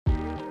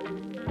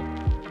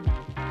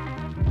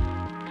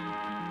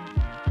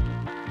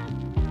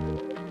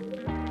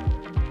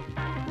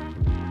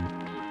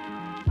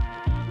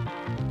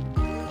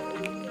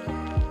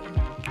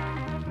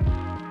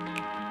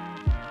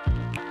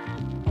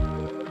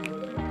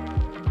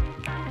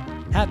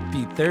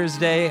Happy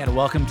Thursday and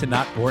welcome to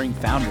Not Boring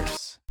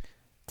Founders.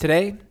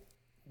 Today,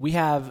 we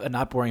have a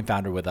Not Boring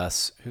founder with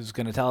us who's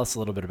going to tell us a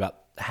little bit about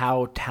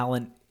how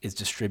talent is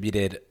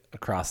distributed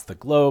across the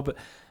globe,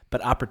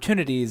 but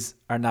opportunities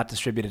are not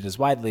distributed as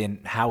widely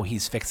and how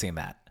he's fixing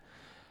that.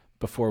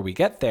 Before we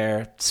get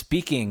there,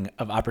 speaking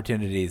of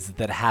opportunities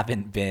that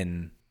haven't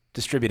been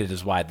distributed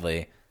as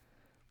widely,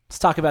 let's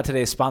talk about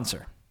today's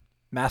sponsor,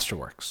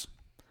 Masterworks.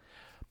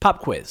 Pop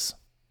quiz.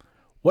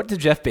 What do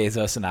Jeff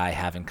Bezos and I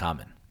have in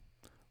common?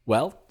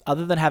 Well,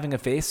 other than having a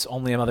face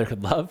only a mother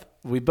could love,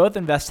 we both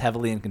invest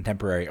heavily in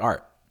contemporary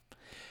art.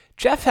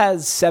 Jeff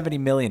has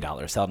 $70 million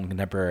held in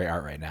contemporary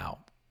art right now,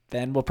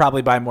 and we'll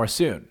probably buy more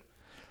soon.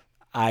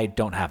 I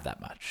don't have that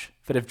much.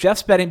 But if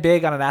Jeff's betting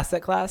big on an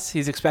asset class,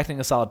 he's expecting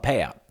a solid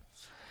payout.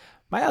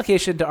 My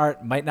allocation to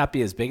art might not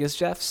be as big as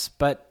Jeff's,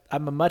 but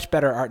I'm a much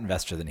better art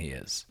investor than he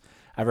is.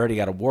 I've already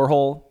got a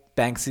Warhol,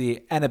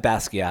 Banksy, and a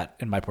Basquiat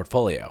in my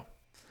portfolio.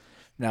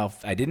 Now,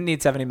 I didn't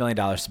need $70 million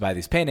to buy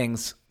these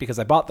paintings because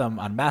I bought them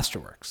on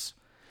Masterworks.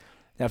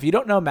 Now, if you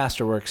don't know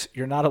Masterworks,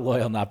 you're not a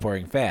loyal, Not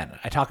Boring fan.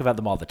 I talk about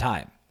them all the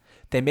time.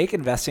 They make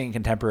investing in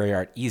contemporary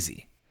art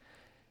easy.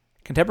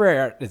 Contemporary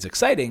art is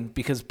exciting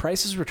because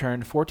prices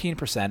returned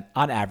 14%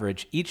 on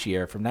average each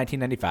year from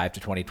 1995 to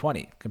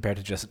 2020, compared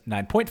to just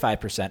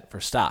 9.5%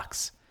 for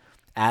stocks.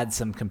 Add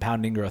some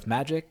compounding growth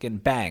magic,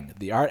 and bang,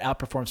 the art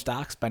outperforms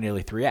stocks by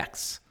nearly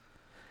 3x.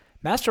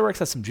 Masterworks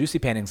has some juicy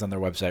paintings on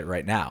their website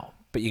right now,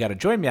 but you got to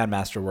join me on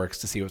Masterworks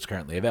to see what's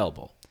currently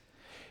available.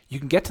 You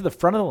can get to the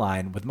front of the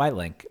line with my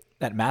link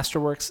at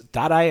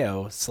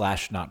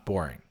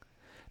masterworks.io/notboring.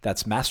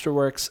 That's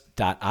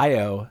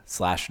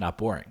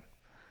masterworks.io/notboring.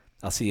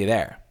 I'll see you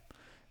there.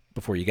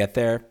 Before you get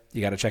there, you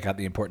got to check out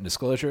the important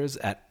disclosures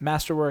at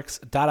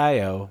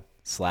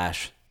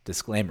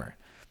masterworks.io/disclaimer.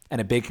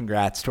 And a big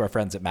congrats to our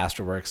friends at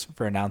Masterworks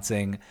for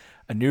announcing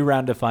a new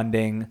round of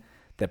funding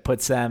that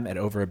puts them at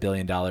over $1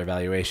 billion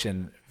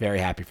valuation. Very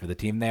happy for the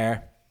team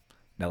there.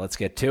 Now let's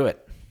get to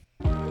it.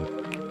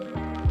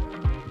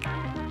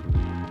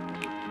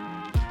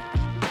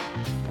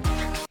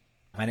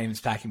 My name is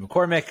Packy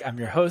McCormick. I'm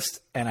your host,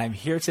 and I'm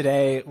here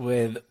today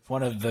with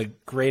one of the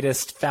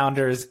greatest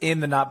founders in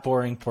the Not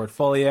Boring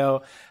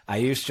portfolio,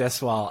 Ayush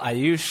Jaiswal.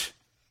 Ayush,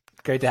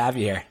 great to have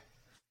you here.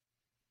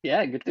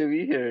 Yeah, good to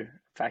be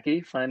here,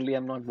 Packy. Finally,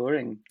 I'm not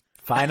boring.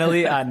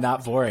 Finally,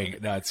 not boring.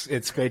 No,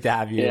 it's great to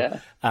have you. Yeah.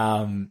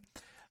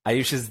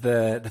 Ayush is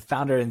the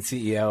founder and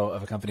CEO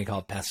of a company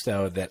called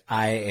Pesto that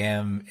I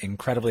am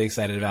incredibly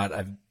excited about.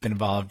 I've been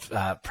involved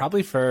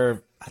probably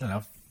for,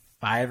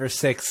 5 or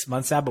 6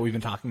 months now, but we've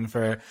been talking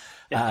for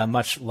a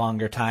much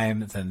longer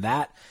time than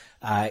that.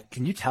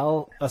 Can you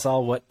tell us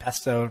all what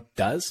Pesto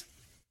does?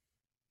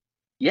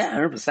 Yeah,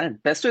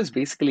 100%. Pesto is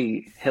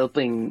basically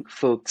helping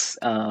folks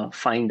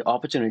find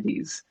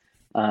opportunities.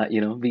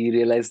 We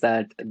realize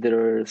that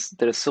there's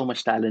so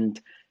much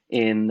talent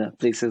in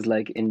places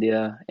like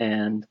India,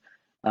 and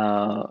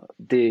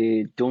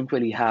they don't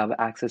really have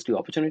access to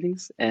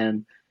opportunities.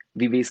 And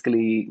we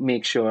basically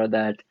make sure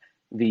that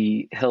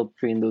we help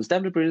train those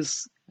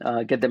developers,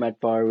 get them at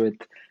par with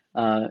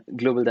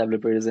global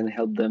developers, and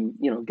help them,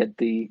 get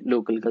the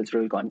local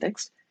cultural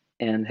context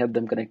and help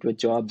them connect with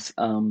jobs,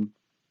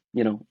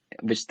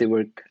 which they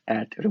work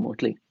at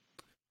remotely.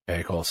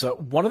 Very cool. So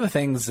one of the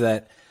things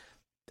that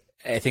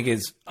I think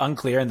is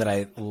unclear and that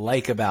I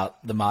like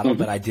about the model,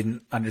 but I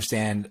didn't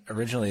understand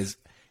originally, is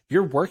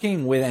you're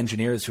working with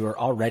engineers who are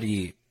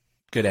already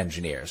good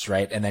engineers,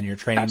 right? And then you're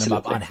training them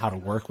up on how to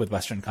work with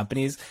Western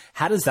companies.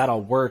 How does that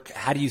all work?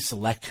 How do you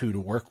select who to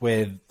work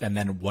with? And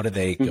then what do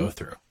they go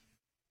through?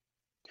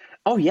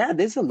 Oh, yeah,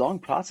 there's a long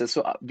process.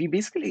 So we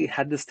basically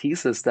had this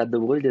thesis that the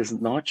world is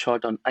not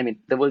short on,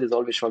 the world is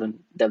always short on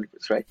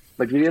developers, right?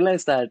 But we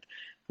realized that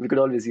we could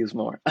always use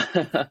more.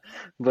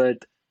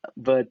 But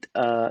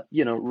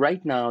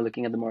right now,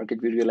 looking at the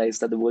market, we realize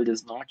that the world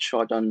is not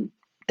short on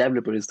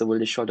developers. The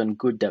world is short on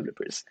good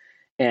developers.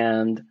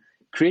 And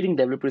creating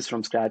developers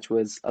from scratch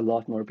was a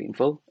lot more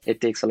painful. It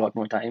takes a lot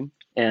more time.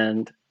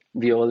 And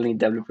we all need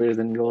developers,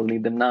 and we all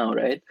need them now,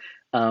 right?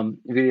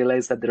 We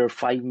realized that there are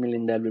 5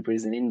 million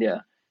developers in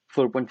India,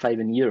 4.5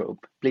 in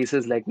Europe.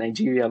 Places like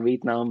Nigeria,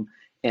 Vietnam,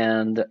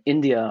 and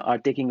India are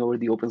taking over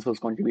the open source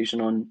contribution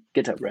on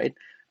GitHub, right?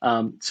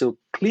 So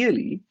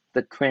clearly,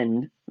 the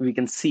trend, we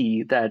can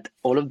see that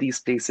all of these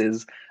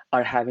places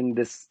are having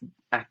this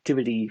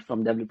activity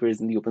from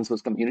developers in the open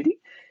source community.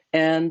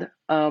 And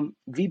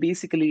we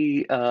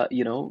basically,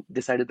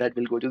 decided that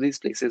we'll go to these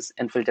places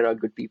and filter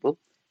out good people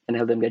and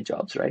help them get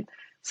jobs, right?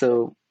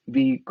 So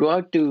we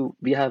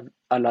have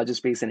our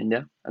largest base in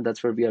India, and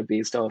that's where we are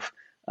based off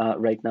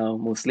right now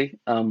mostly.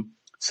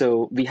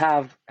 So we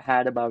have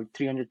had about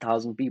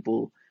 300,000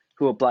 people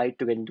who applied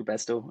to get into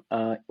Pesto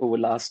over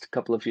the last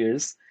couple of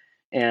years.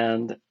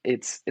 And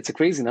it's a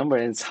crazy number,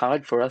 and it's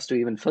hard for us to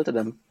even filter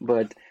them,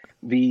 but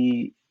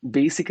we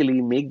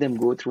basically make them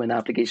go through an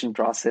application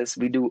process.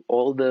 We do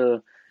all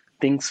the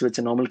things which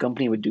a normal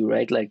company would do,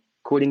 right? Like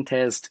coding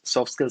test,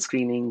 soft skill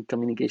screening,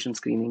 communication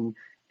screening,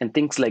 and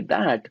things like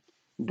that.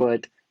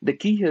 But the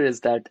key here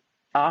is that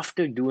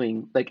after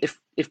doing, like,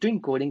 if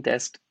doing coding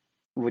test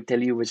would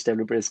tell you which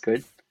developer is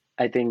good,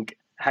 I think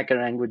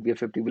HackerRank would be a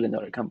 $50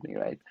 billion company,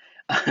 right?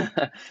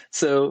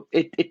 So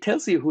it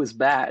tells you who is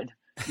bad.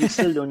 You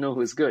still don't know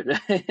who's good.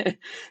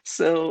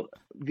 So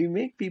we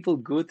make people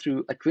go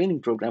through a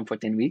training program for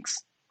 10 weeks.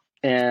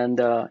 And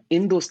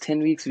in those 10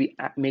 weeks, we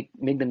make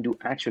them do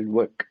actual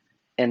work.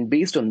 And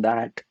based on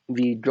that,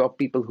 we drop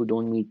people who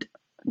don't meet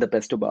the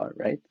Pesto bar,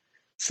 right?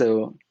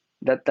 So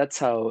that's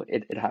how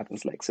it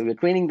happens. Like, so we're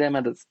training them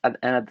and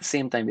at the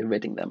same time, we're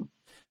vetting them.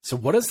 So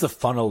what does the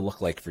funnel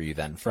look like for you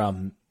then,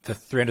 from the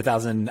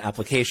 300,000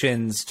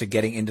 applications to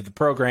getting into the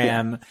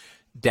program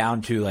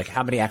down to like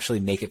how many actually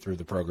make it through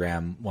the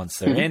program once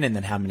they're in, and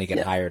then how many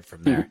get hired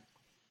from there?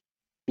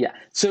 Yeah.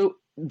 So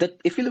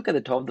if you look at the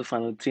top of the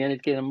funnel,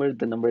 300K number,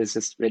 the number is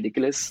just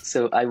ridiculous.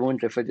 So I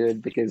won't refer to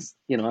it because,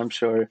 I'm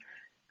sure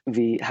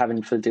we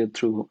haven't filtered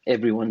through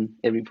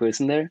every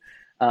person there.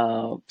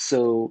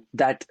 So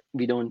that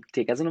we don't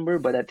take as a number,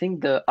 but I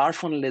think our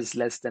funnel is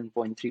less than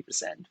 0.3%,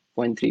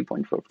 0.3,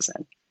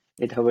 0.4%.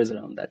 It hovers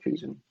around that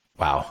region.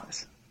 Wow.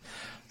 So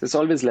it's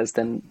always less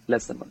than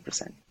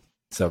 1%.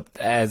 So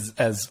as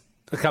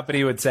the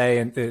company would say,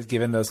 and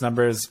given those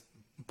numbers,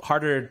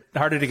 harder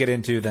to get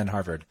into than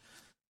Harvard.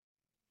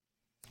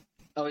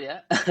 Oh yeah.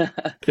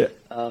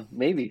 Yeah.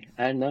 Maybe.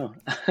 I don't know.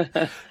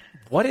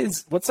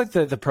 What's like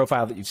the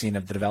profile that you've seen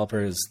of the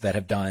developers that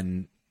have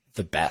done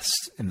the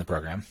best in the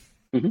program?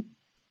 Mm-hmm.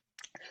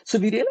 So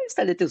we realized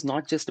that it is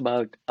not just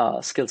about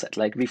skill set.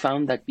 Like, we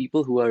found that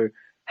people who are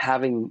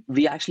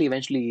we actually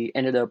eventually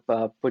ended up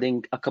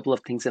putting a couple of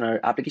things in our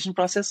application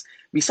process.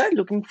 We started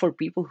looking for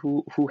people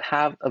who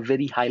have a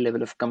very high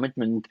level of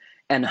commitment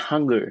and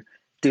hunger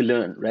to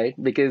learn, right?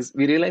 Because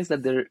we realized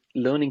that their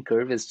learning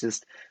curve is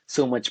just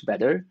so much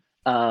better.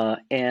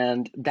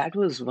 And that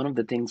was one of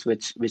the things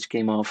which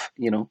came off,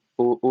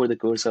 over the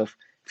course of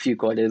few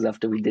quarters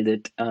after we did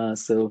it.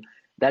 So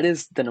that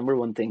is the number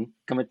one thing: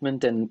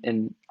 commitment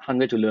and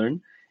hunger to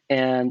learn.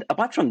 And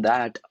apart from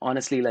that,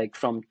 honestly, like,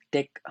 from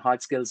tech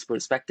hard skills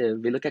perspective,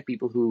 we look at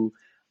people who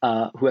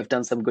have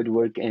done some good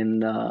work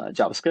in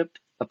JavaScript,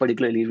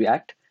 particularly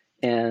React,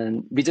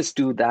 and we just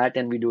do that,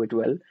 and we do it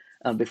well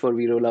before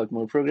we roll out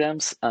more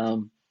programs.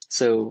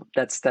 So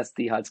that's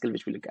the hard skill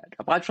which we look at.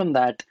 Apart from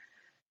that,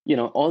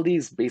 all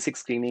these basic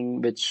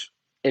screening which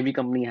every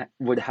company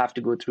would have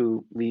to go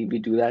through, we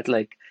do that.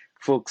 Like,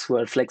 folks who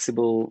are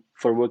flexible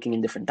for working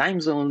in different time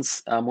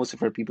zones. Most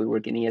of our people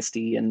work in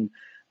EST, and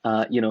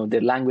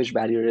their language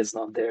barrier is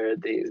not there.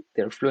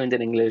 They're fluent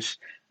in English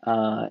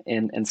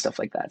and stuff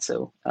like that.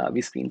 So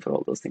we screen for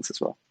all those things as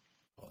well.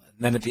 And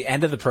then at the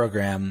end of the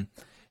program,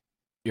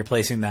 you're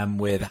placing them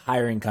with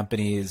hiring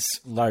companies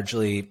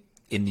largely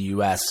in the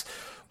U.S.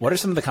 What are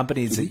some of the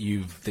companies that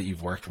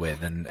you've worked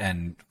with,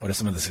 and what are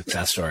some of the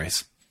success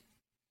stories?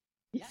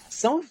 Yeah,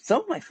 some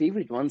of my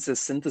favorite ones is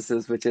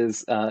Synthesis, which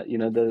is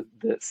the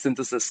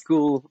Synthesis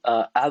school.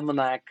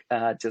 Almanac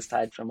just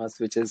hired from us,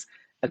 which is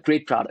a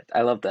great product.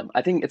 I love them.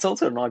 I think it's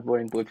also a not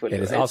boring portfolio.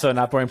 It is also a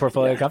not boring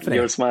portfolio company.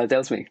 Your smile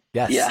tells me.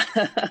 Yes. Yeah.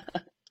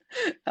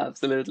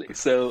 Absolutely.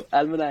 So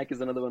Almanac is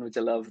another one which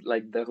I love,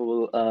 like the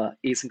whole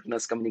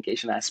asynchronous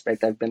communication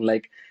aspect. I've been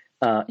like,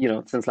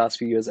 since last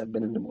few years, I've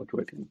been in remote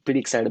work. I'm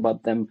pretty excited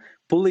about them.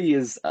 Pulley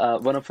is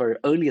one of our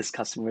earliest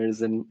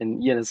customers, and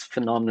it's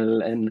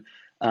phenomenal. And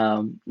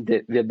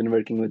we have been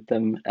working with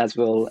them as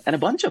well, and a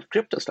bunch of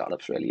crypto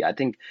startups. Really, I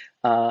think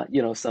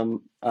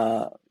some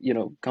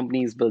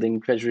companies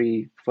building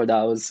treasury for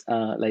DAOs.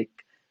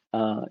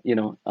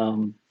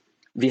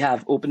 We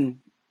have Open,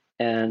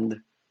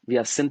 and we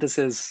have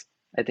Synthesis.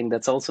 I think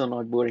that's also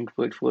not boring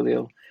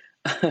portfolio,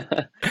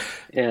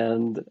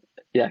 and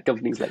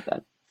companies like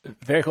that.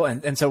 Very cool.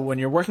 And so when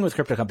you're working with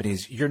crypto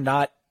companies, you're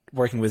not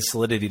working with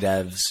Solidity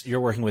devs.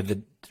 You're working with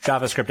the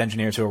JavaScript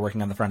engineers who are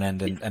working on the front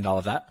end and all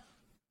of that.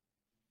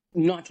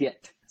 Not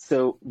yet.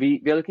 So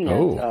we are looking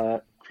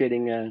at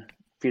creating a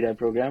free-dev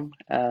program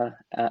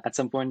at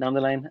some point down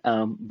the line.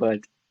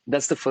 But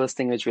that's the first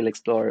thing which we'll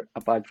explore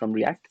apart from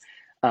React.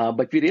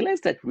 But we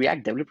realized that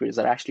React developers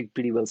are actually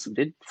pretty well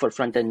suited for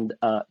front-end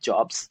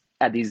jobs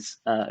at these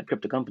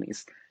crypto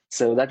companies.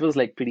 So that was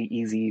like pretty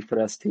easy for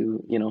us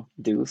to,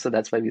 do. So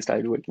that's why we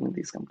started working with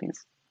these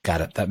companies.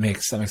 Got it. That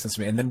makes sense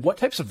to me. And then what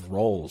types of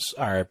roles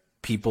are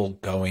people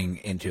going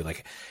into?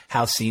 Like,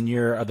 how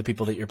senior are the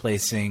people that you're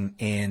placing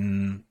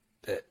in?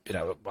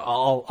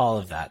 All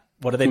of that.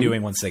 What are they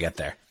doing once they get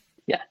there?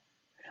 Yeah,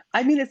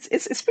 I mean,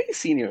 it's pretty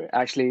senior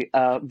actually.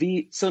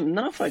 So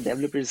none of our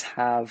developers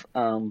have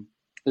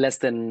less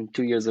than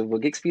 2 years of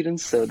work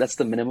experience, so that's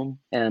the minimum.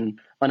 And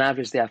on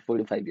average, they have 4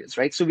 to 5 years,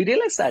 right? So we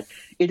realize that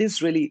it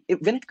is really,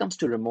 when it comes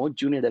to remote,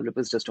 junior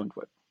developers just don't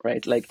work,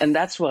 right? Like, and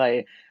that's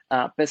why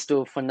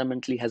Pesto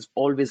fundamentally has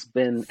always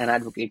been an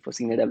advocate for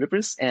senior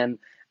developers. And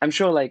I'm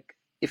sure, like,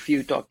 if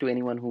you talk to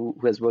anyone who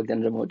has worked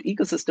in remote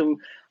ecosystem,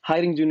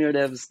 hiring junior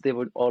devs, they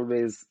would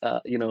always,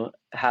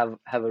 have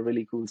a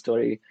really cool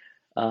story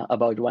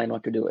about why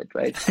not to do it,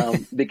 right?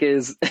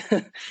 Because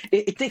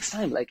it takes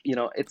time. Like,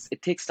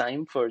 it takes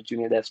time for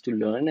junior devs to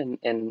learn.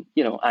 And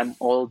I'm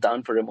all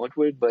down for remote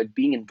work, but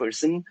being in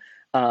person,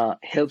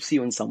 helps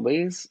you in some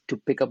ways to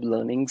pick up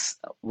learnings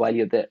while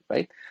you're there,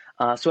 right?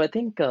 So I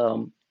think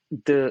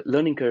the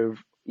learning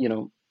curve,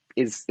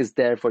 is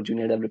there for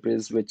junior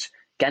developers, which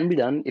can be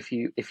done if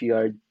you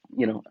are,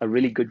 a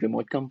really good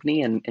remote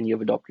company and you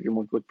have adopted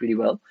remote work pretty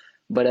well.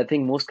 But I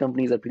think most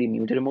companies are pretty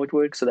new to remote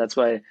work, so that's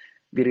why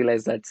we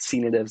realize that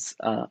senior devs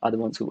are the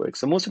ones who work.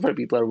 So most of our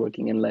people are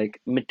working in like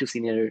mid to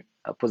senior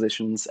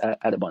positions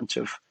at a bunch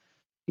of,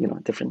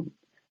 different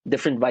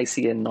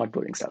YC and not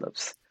boring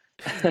startups.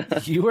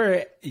 You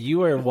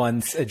were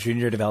once a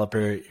junior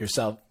developer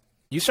yourself.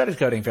 You started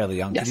coding fairly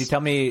young. Yes. Could you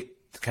tell me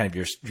kind of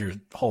your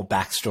whole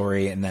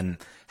backstory and then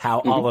how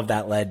all of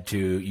that led to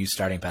you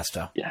starting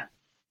Pesto? Yeah.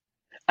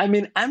 I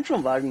mean, I'm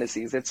from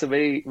Varanasi. It's a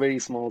very, very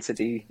small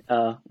city.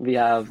 We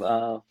have,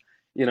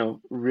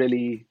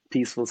 really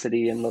peaceful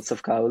city and lots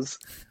of cows.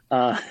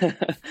 Uh,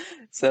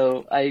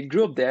 so I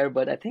grew up there,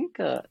 but I think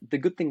the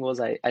good thing was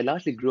I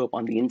largely grew up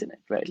on the internet,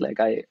 right? Like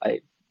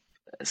I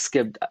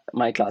skipped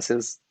my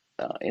classes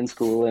in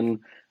school and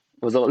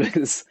was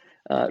always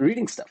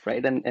reading stuff,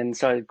 right? And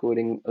started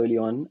coding early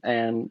on.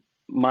 And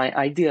my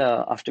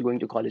idea after going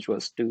to college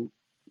was to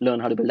learn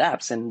how to build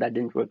apps, and that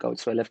didn't work out.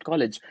 So I left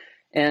college,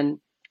 and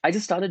I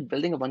just started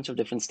building a bunch of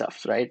different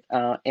stuff, right?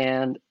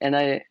 And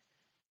I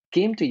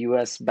came to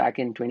US back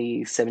in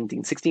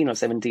 2017, 16 or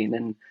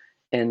 17,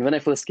 and when I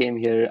first came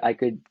here, I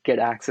could get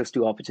access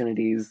to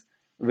opportunities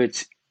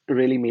which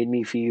really made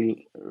me feel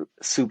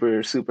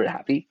super super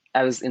happy.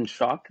 I was in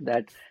shock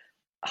that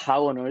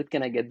how on earth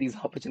can I get these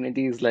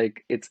opportunities?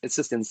 Like it's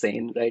just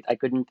insane, right? I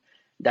couldn't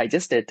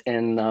digest it,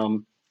 and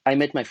I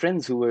met my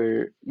friends who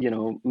were,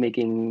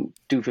 making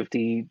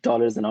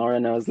 $250 an hour,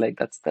 and I was like,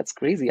 that's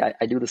crazy.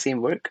 I do the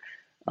same work.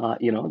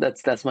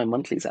 That's my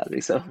monthly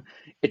salary. So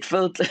it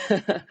felt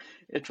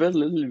it felt a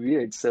little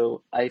weird.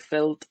 So I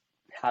felt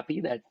happy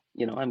that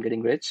I'm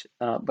getting rich,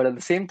 but at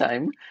the same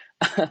time,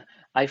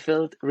 I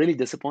felt really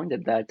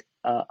disappointed that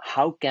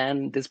how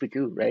can this be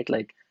true, right?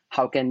 Like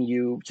how can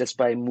you just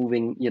by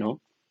moving,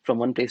 from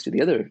one place to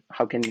the other,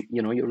 how can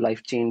your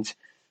life change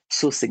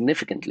so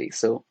significantly?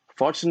 So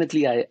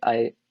fortunately,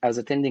 I was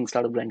attending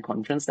Startup Grind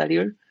conference that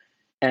year,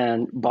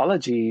 and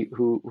Balaji,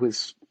 who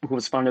was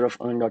founder of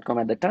Earn.com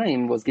at the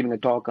time, was giving a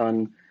talk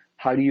on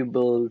how do you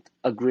build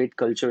a great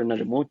culture in a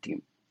remote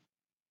team.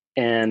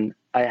 And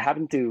I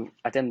happened to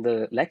attend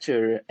the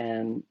lecture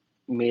and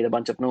made a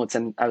bunch of notes,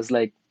 and I was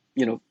like,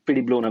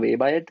 pretty blown away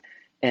by it.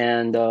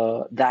 And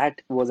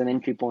that was an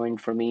entry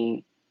point for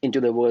me into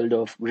the world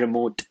of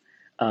remote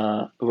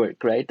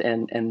work, right?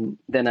 And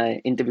then I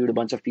interviewed a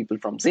bunch of people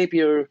from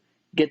Zapier,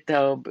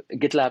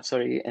 GitLab,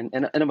 sorry,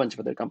 and a bunch of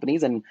other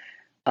companies, and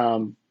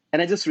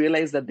I just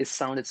realized that this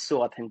sounded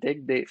so authentic.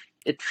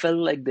 It felt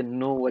like they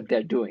know what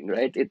they're doing,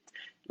 right? It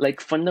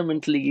like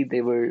fundamentally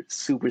they were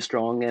super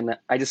strong, and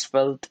I just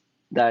felt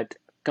that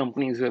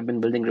companies who have been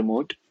building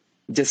remote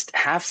just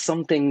have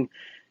some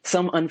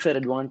unfair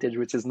advantage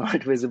which is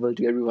not visible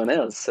to everyone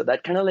else. So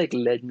that kind of like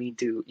led me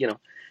to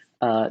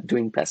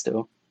doing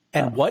Pesto.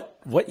 And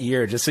what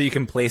year, just so you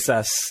can place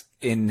us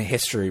in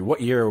history,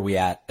 what year are we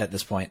at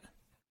this point?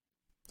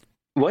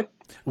 What?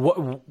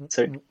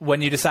 Sorry?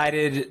 When you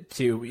decided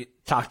to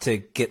talk to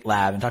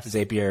GitLab and talk to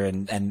Zapier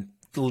and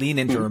lean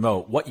into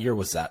remote, what year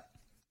was that?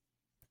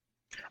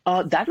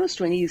 That was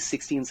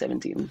 2016,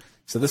 17.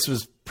 So this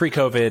was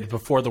pre-COVID,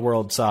 before the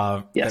world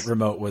saw Yes. that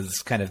remote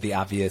was kind of the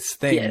obvious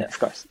thing. Yeah, of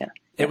course. Yeah.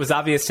 It was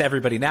obvious to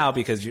everybody now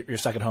because you're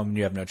stuck at home and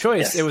you have no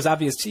choice. Yes. It was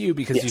obvious to you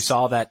because you Yes.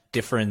 saw that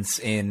difference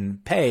in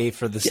pay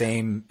for the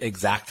same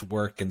exact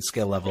work and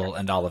skill level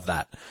and all of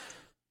that.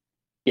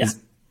 Yeah,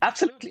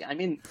 absolutely. I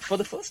mean, for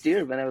the first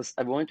year when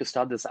I wanted to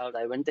start this out,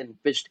 I went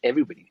and pitched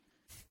everybody.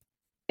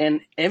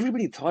 And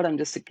everybody thought I'm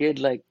just a kid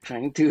like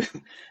trying to,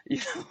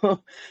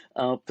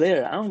 play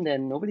around,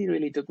 and nobody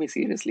really took me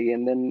seriously.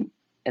 And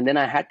then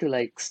I had to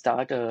like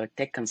start a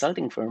tech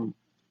consulting firm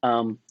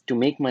to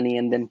make money,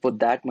 and then put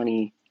that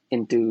money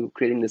into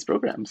creating this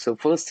program. So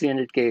first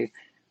 300K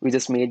we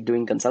just made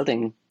doing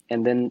consulting,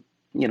 and then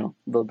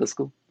built the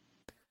school.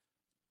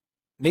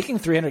 Making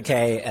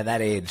 300K at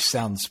that age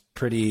sounds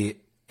pretty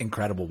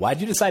incredible. Why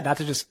did you decide not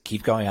to just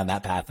keep going on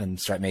that path and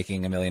start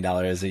making $1 million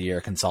a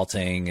year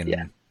consulting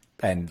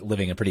and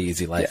living a pretty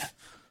easy life? Yeah.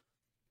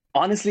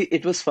 Honestly,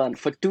 it was fun.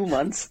 For 2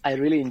 months, I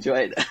really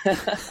enjoyed.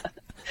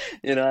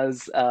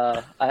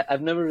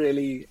 I've never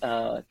really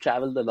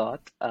traveled a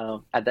lot.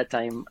 At that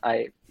time,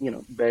 I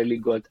barely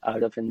got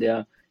out of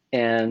India,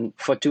 and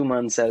for 2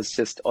 months, I was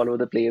just all over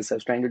the place. I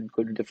was trying to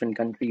go to different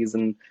countries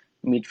and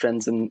meet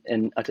friends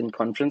and attend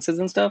conferences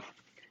and stuff.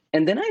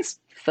 And then I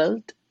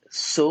felt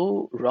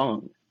so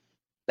wrong,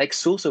 like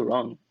so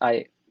wrong.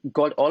 I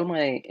got all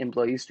my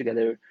employees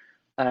together,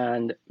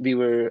 and we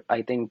were,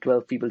 I think,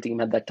 12 people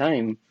team at that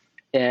time.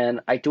 And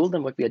I told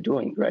them what we are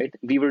doing, right?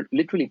 We were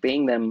literally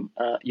paying them,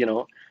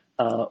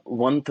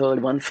 one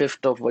third, one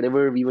fifth of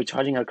whatever we were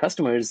charging our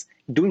customers,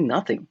 doing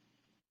nothing.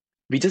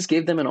 We just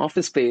gave them an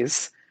office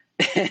space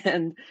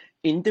and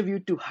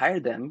interviewed to hire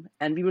them,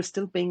 and we were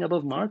still paying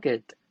above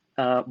market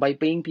by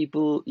paying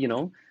people,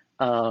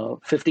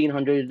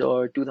 $1,500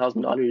 or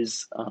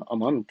 $2,000 a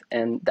month,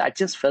 and that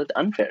just felt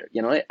unfair.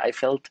 I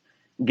felt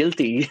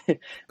guilty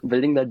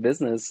building that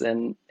business,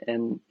 and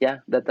yeah,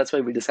 that's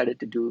why we decided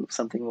to do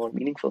something more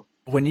meaningful.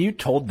 When you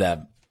told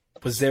them,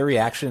 was their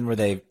reaction? Were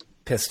they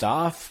pissed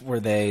off? Were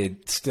they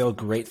still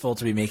grateful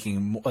to be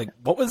making, like,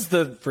 what was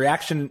the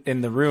reaction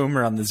in the room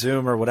or on the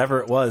Zoom or whatever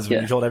it was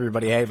when you told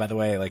everybody, hey, by the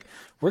way, like,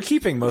 we're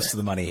keeping most of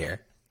the money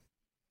here?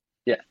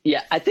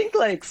 Yeah. I think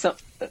like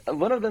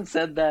one of them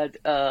said that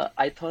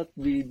I thought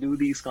we do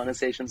these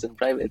conversations in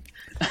private.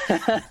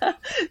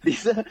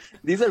 These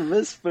are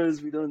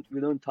whispers we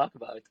don't talk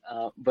about.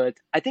 But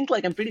I think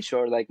like I'm pretty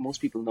sure like most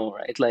people know,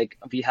 right? Like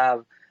we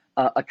have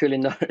a $1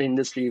 trillion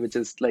industry, which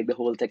is like the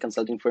whole tech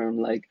consulting firm.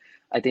 Like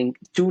I think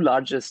two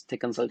largest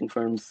tech consulting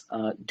firms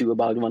do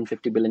about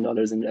 $150 billion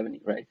in revenue,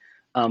 right?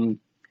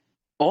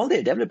 All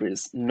their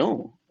developers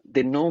know.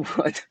 They know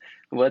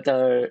what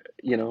are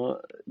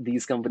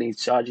these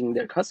companies charging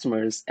their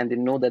customers, and they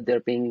know that they're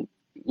paying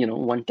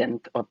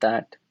 1/10 of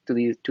that to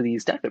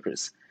these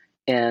developers,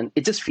 and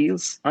it just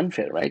feels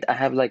unfair, right? I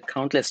have like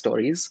countless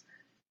stories.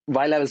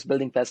 While I was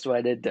building Pesto,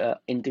 I did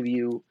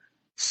interview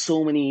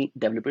so many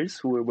developers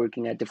who were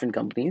working at different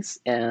companies,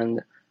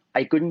 and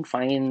I couldn't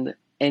find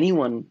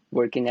anyone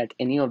working at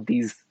any of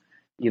these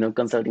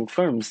consulting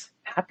firms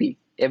happy.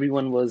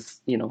 Everyone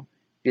was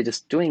we're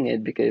just doing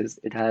it because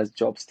it has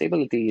job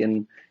stability,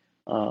 and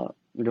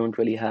we don't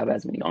really have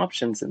as many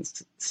options and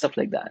stuff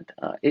like that.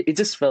 It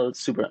just felt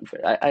super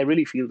unfair. I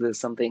really feel there's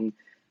something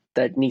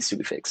that needs to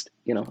be fixed.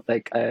 Yeah.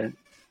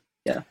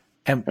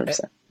 And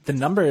 100%. the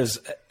numbers,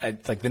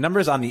 like the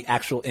numbers on the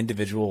actual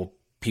individual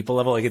people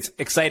level, like it's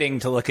exciting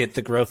to look at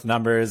the growth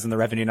numbers and the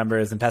revenue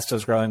numbers and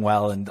Pesto's growing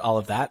well and all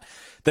of that.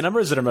 The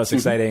numbers that are most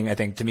exciting, I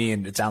think, to me,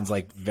 and it sounds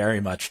like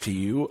very much to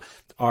you,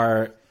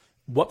 are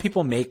what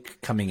people make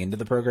coming into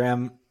the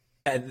program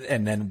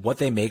and then what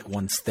they make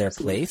once they're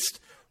placed.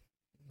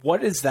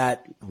 What is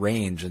that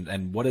range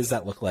and what does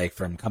that look like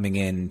from coming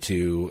in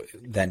to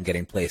then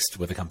getting placed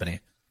with a company?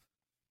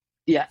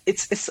 Yeah,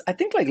 it's I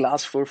think like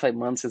last 4 or 5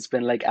 months, it's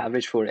been like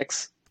average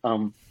 4x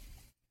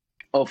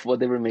of what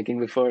they were making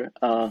before.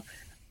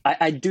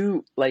 I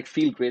do like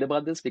feel great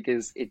about this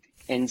because it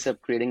ends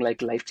up creating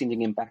like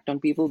life-changing impact on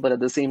people. But at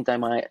the same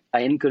time, I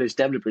encourage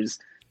developers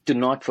to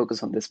not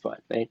focus on this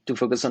part, right? To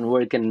focus on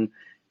work and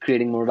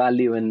creating more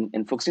value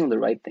and focusing on the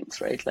right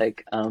things, right?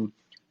 Like,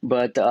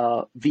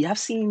 but we have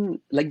seen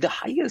like the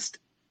highest,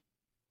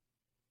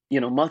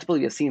 multiple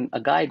we have seen, a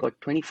guy got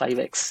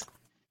 25x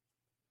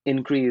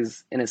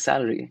increase in his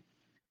salary.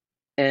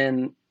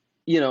 And,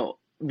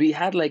 we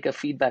had like a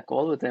feedback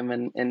call with him,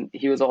 and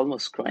he was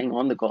almost crying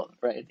on the call,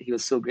 right? He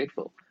was so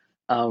grateful.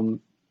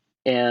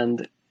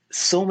 And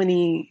so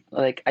many,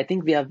 like, I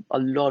think we have a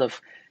lot of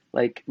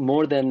like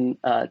more than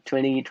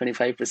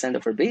 25%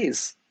 of our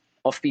base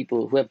of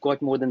people who have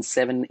got more than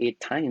 7-8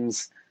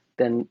 times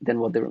than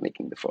what they were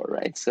making before,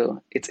 right?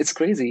 So it's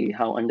crazy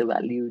how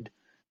undervalued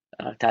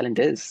talent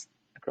is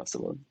across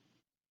the world.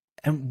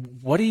 And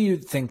what do you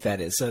think that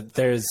is? So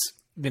there's,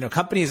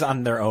 companies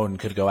on their own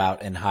could go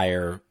out and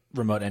hire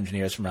remote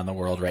engineers from around the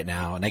world right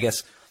now. And I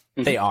guess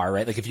they are,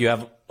 right? Like if you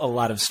have a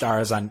lot of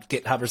stars on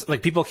GitHub, or,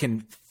 like people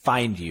can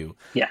find you.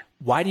 Yeah.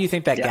 Why do you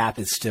think that gap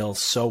is still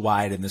so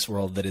wide in this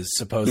world that is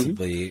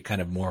supposedly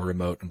kind of more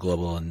remote and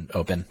global and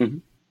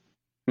open?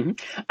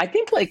 I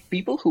think like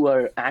people who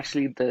are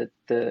actually the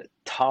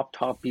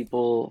top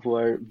people who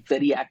are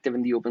very active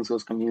in the open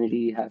source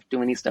community, have too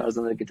many stars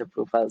on their GitHub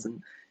profiles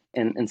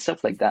and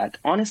stuff like that.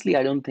 Honestly,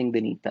 I don't think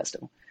they need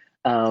Pesto.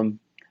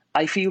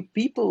 I feel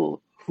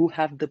people who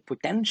have the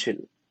potential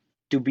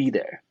to be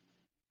there,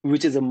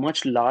 which is a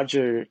much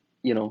larger,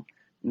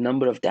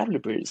 number of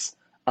developers.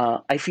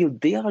 I feel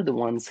they are the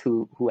ones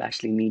who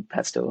actually need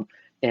Pesto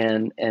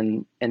and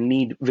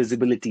need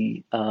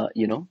visibility,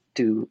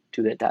 to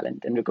their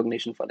talent and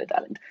recognition for their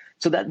talent.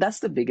 So that's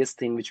the biggest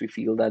thing which we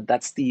feel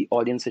that's the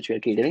audience which we are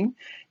catering.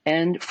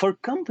 And for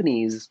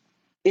companies,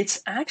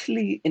 it's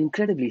actually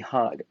incredibly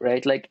hard,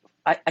 right? Like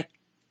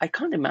I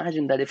can't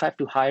imagine that if I have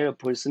to hire a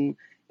person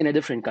in a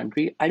different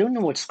country, I don't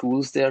know what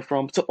schools they're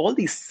from. So all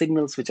these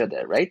signals which are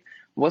there, right?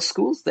 What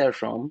schools they're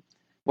from,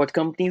 what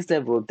companies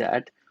they've worked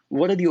at,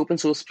 what are the open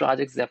source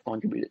projects they've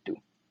contributed to.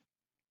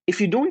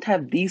 If you don't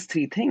have these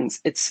three things,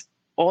 it's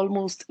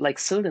almost like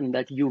certain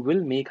that you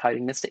will make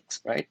hiring mistakes,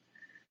 right?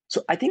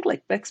 So I think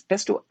like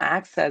Pesto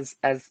acts as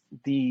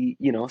the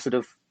sort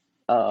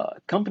of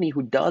company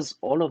who does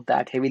all of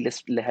that heavy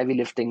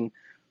lifting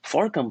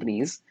for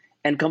companies,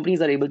 and companies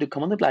are able to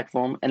come on the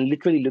platform and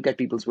literally look at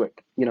people's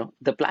work.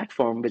 The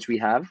platform which we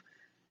have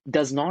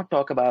does not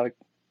talk about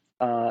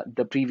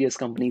the previous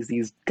companies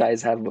these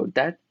guys have worked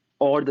at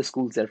or the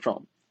schools they're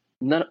from.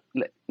 None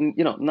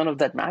of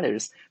that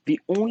matters. We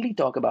only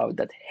talk about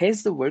that.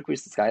 Here's the work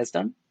which this guy has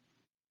done,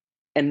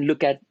 and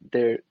look at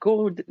their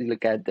code,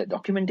 look at their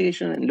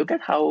documentation, and look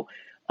at how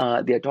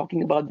they are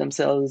talking about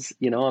themselves,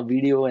 a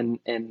video, and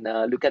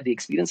look at the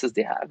experiences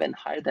they have, and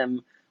hire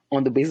them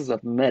on the basis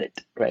of merit,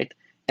 right?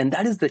 And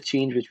that is the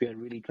change which we are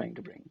really trying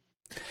to bring.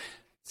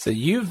 So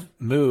you've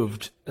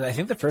moved. I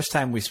think the first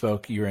time we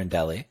spoke, you were in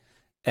Delhi.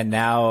 and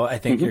now I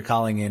think you're Hmm.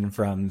 calling in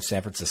from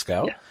San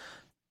Francisco. Yeah.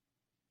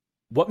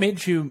 What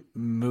made you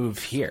move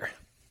here?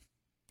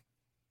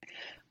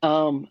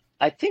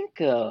 I think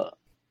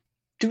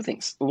two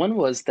things. One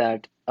was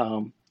that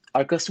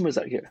our customers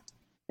are here,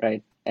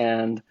 right?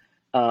 And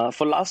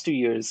for last 2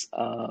 years,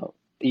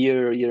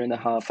 year and a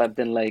half, I've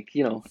been like,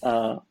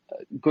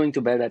 going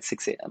to bed at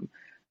 6 a.m.,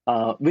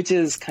 which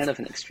is kind of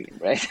an extreme,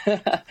 right?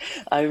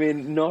 I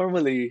mean,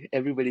 normally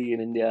everybody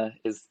in India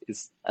is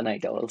a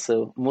night owl,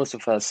 so most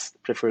of us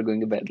prefer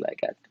going to bed like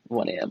at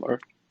 1 a.m. or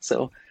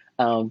so.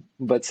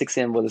 But 6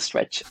 a.m. was a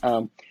stretch.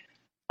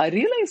 I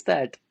realized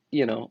that,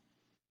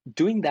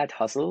 doing that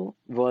hustle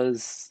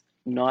was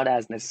not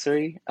as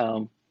necessary.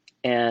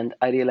 And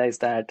I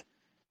realized that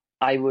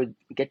I would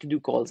get to do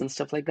calls and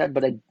stuff like that,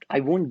 but I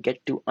won't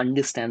get to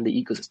understand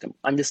the ecosystem,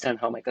 understand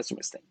how my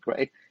customers think,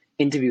 right?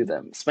 Interview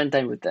them, spend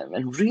time with them,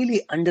 and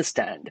really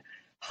understand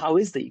how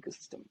is the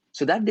ecosystem.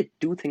 So that did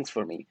two things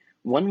for me.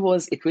 One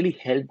was it really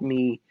helped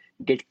me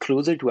get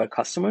closer to our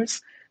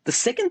customers. The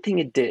second thing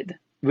it did,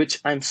 which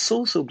I'm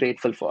so, so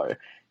grateful for,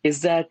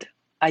 is that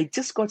I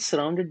just got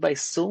surrounded by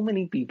so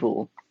many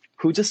people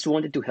who just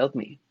wanted to help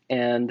me.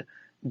 And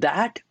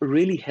that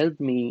really helped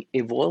me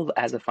evolve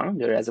as a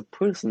founder, as a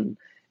person,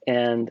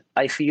 and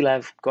I feel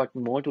I've got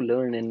more to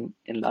learn in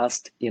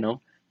last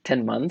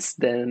 10 months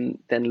than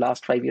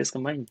last 5 years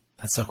combined.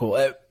 That's so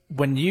cool.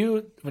 When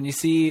you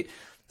see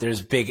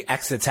there's big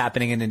exits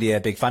happening in India,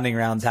 big funding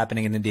rounds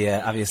happening in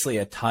India, obviously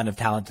a ton of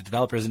talented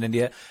developers in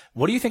India.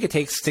 What do you think it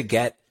takes to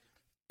get,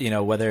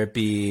 whether it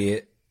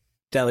be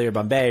Delhi or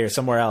Bombay or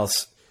somewhere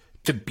else,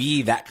 to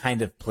be that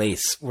kind of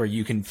place where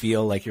you can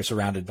feel like you're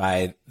surrounded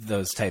by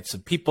those types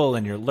of people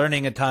and you're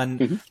learning a ton?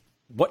 Mhm.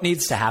 What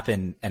needs to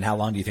happen and how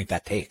long do you think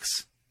that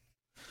takes?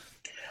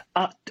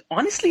 Uh,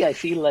 Honestly, I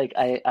feel like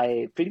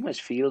I pretty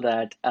much feel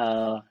that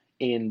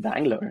in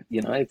Bangalore,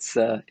 it's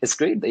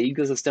great. The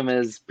ecosystem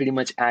is pretty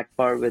much at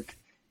par with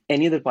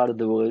any other part of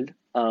the world.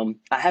 I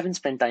haven't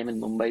spent time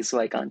in Mumbai, so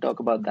I can't talk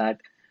about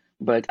that.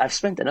 But I've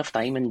spent enough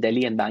time in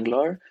Delhi and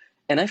Bangalore,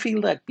 and I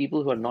feel that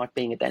people who are not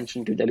paying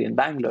attention to Delhi and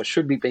Bangalore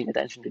should be paying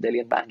attention to Delhi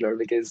and Bangalore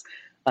because,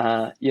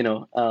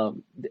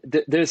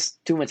 there's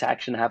too much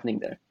action happening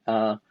there.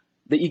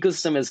 The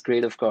ecosystem is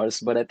great, of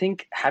course, but I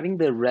think having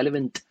the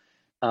relevant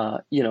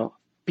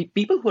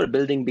people who are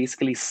building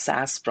basically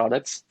SaaS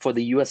products for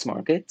the US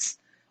markets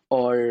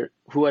or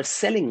who are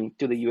selling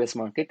to the US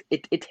market,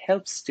 it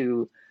helps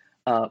to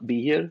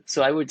be here.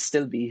 So I would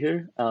still be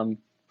here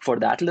for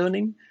that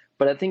learning.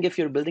 But I think if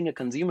you're building a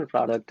consumer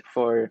product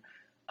for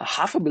a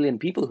 500 million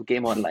people who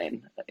came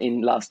online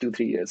in last 2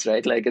 3 years,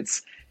 right? Like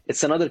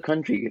it's another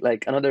country,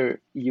 like another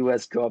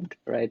US dropped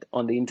right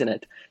on the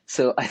internet.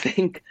 So I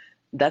think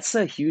that's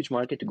a huge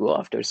market to go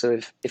after. So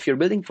if you're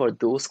building for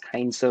those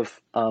kinds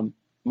of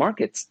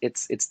markets,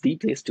 it's the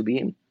place to be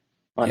in,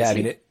 Yeah, I mean,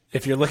 honestly.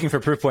 if you're looking for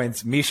proof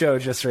points, Misho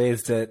just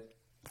raised at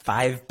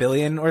 5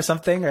 billion or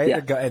something, right?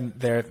 Yeah, And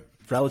they're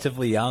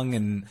relatively young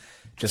and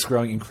just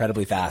growing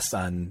incredibly fast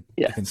on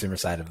the yeah, consumer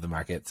side of the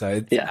market.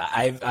 So yeah,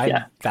 I'm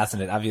yeah,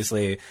 fascinated.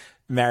 Obviously,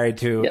 married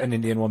to yeah. an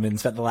Indian woman,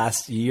 spent the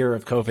last year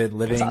of COVID That's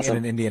living in an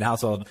awesome. Indian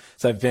household.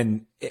 So I've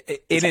been That's awesome.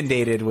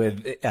 inundated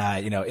with,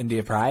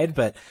 India pride,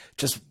 but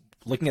just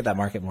looking at that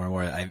market more and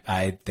more,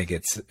 I think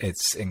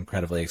it's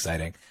incredibly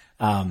exciting.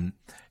 And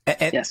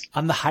Yes.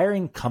 on the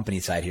hiring company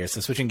side here, so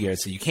switching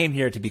gears, so you came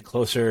here to be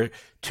closer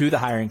to the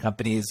hiring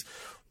companies.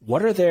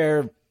 What are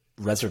their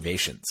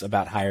reservations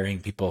about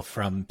hiring people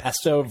from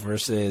Pesto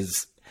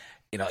versus,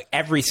 like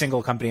every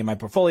single company in my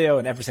portfolio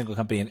and every single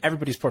company in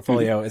everybody's Hmm.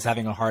 portfolio is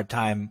having a hard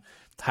time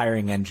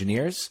hiring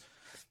engineers?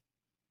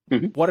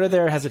 Hmm. What are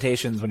their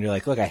hesitations when you're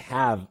like, look, I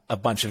have a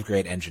bunch of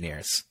great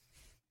engineers?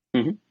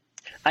 Hmm.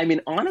 I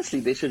mean,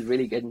 honestly, they should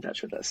really get in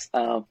touch with us.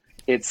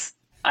 It's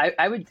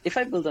I would if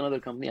I built another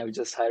company, I would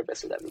just hire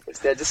Pesto developers.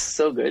 They're just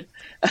so good.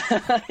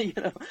 you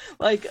know,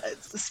 like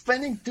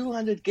spending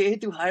 200K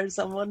to hire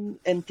someone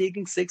and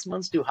taking 6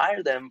 months to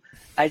hire them,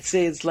 I'd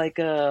say it's like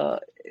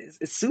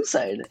it's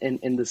suicide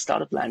in the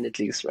startup land at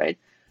least, right?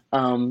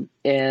 And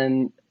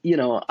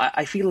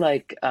I feel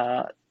like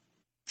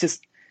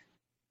just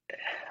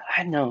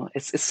I know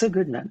it's so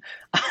good, man.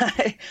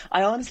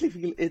 I honestly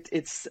feel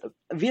it's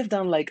we have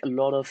done like a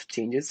lot of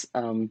changes.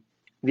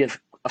 We have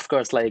of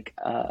course like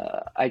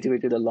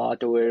iterated a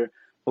lot over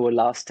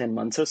last 10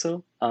 months or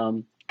so.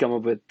 Come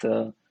up with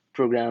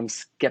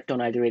programs, kept on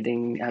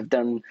iterating. Have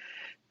done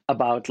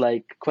about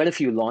like quite a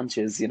few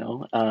launches.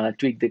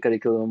 Tweak the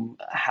curriculum,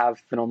 have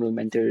phenomenal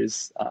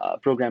mentors,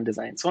 program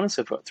design, so on and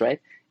so forth,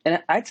 right?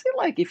 And I'd say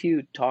like if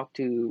you talk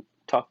to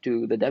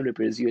the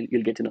developers,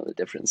 you'll get to know the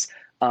difference.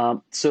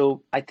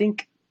 So I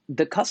think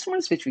the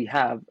customers which we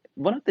have,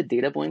 one of the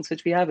data points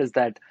which we have is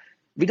that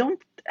we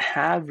don't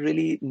have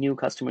really new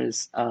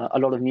customers, a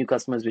lot of new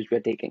customers which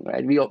we're taking,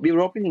 right? We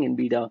were operating in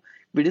beta.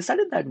 We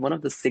decided that one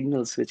of the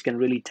signals which can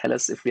really tell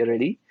us if we are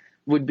ready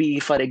would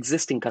be for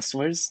existing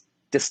customers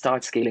to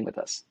start scaling with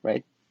us,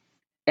 right?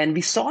 And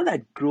we saw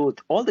that growth,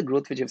 all the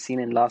growth which we've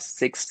seen in last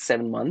 6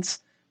 7 months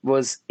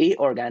was A,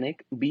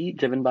 organic, B,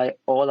 driven by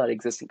all our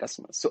existing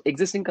customers. So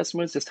existing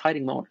customers just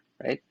hiring more,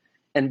 right?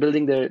 and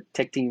building their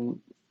tech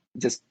team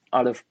just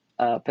out of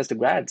Pesto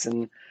grads.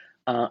 And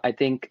I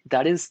think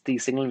that is the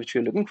signal which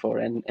we're looking for.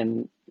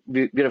 And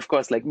we're of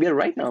course, like, we're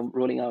right now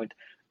rolling out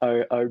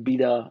our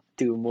beta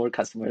to more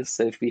customers.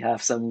 So if we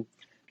have some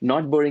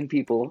not boring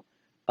people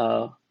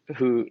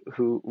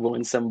who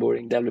want some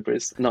boring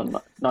developers,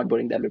 not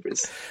boring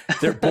developers.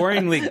 They're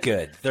boringly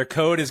good. Their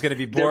code is going to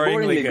be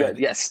boringly good.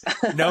 Yes.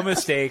 No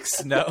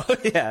mistakes. No.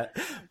 Yeah.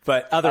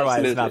 But otherwise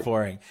Absolutely. not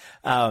boring.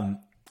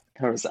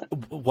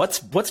 100%.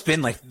 What's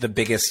been like the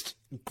biggest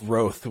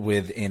growth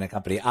within a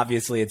company?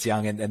 Obviously it's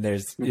young and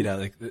there's, you know,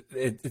 like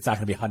it's not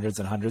going to be hundreds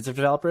and hundreds of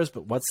developers,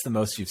 but what's the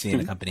most you've seen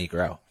a company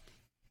grow?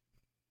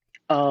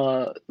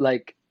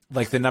 Like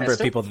the number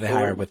Pesto of people that they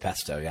hire with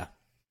Pesto. Yeah.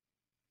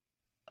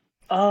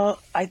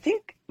 I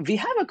think we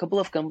have a couple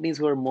of companies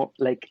who are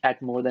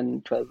at more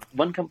than 12.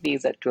 One company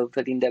is at 12,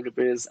 13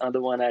 developers,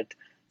 another one at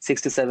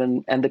 6 to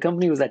 7. And the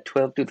company who's at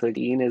 12 to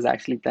 13 is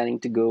actually planning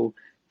to go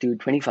to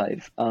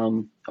 25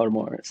 or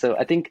more. So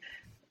I think,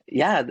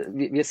 yeah,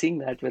 we are seeing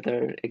that with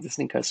our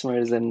existing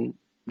customers, and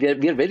we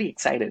are very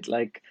excited,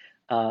 like,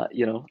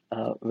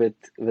 with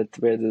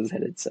where this is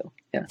headed. So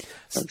yeah.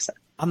 100%.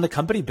 On the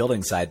company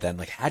building side, then,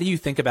 like, how do you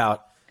think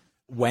about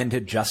when to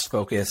just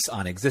focus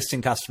on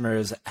existing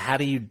customers? How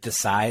do you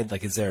decide,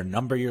 like, is there a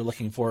number you're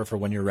looking for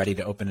when you're ready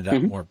to open it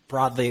up more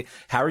broadly?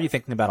 How are you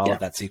thinking about all of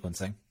that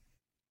sequencing?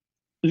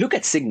 Look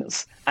at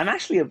signals. I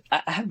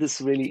have this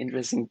really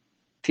interesting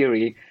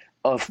theory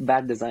of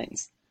bad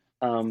designs.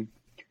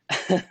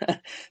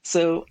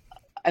 So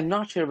I'm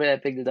not sure where I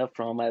picked it up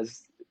from. I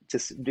was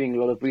just doing a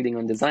lot of reading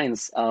on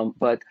designs.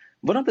 But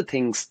one of the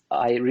things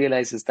I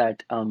realized is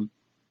that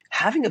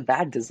having a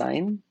bad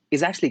design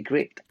is actually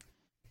great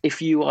if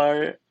you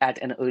are at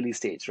an early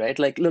stage, right?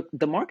 Like, look,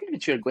 the market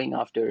which you're going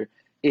after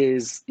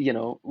is,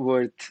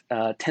 worth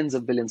tens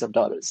of billions of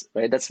dollars,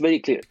 right? That's very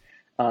clear.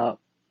 All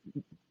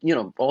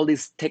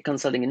these tech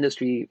consulting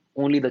industry,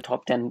 only the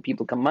top 10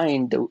 people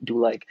combined do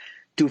like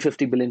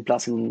 250 billion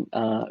plus in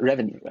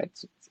revenue, right?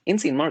 So it's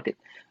insane market,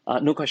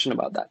 no question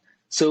about that.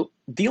 So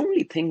the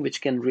only thing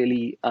which can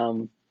really,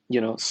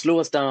 slow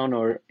us down,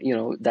 or,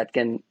 that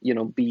can,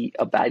 be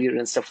a barrier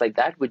and stuff like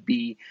that, would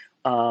be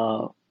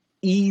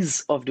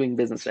ease of doing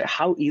business, right?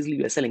 How easily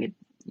you're selling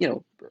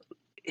it,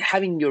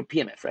 having your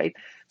PMF, right?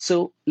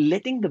 So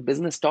letting the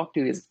business talk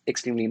to you is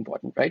extremely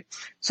important, right?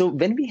 So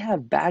when we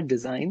have bad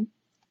design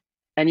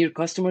and your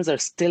customers are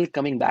still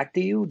coming back to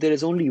you, there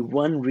is only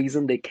one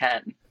reason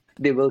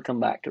they will come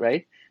back,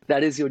 right?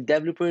 That is, your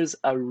developers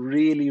are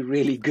really,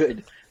 really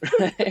good,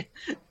 right?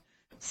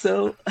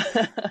 So,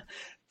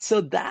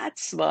 so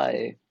that's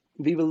why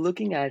we were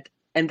looking at,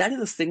 and that is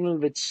a signal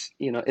which,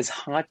 is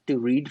hard to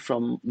read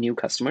from new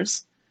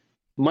customers,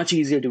 much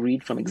easier to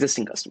read from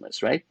existing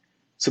customers, right?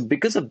 So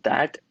because of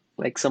that,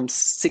 like some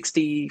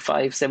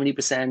 65,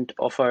 70%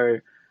 of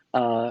our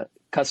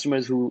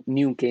customers who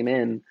new came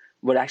in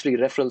were actually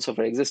referrals of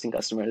our existing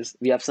customers.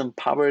 We have some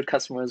powered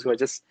customers who are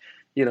just,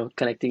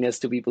 connecting us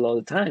to people all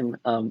the time.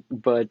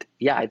 But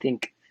yeah, I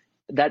think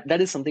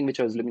that is something which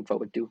I was looking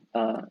forward to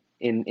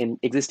in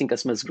existing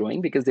customers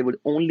growing, because they would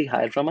only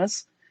hire from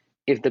us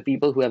if the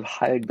people who have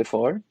hired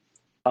before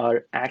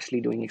are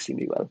actually doing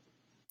extremely well.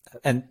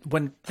 And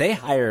when they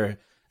hire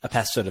a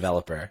Pesto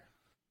developer,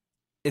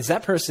 is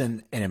that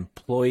person an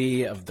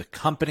employee of the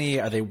company?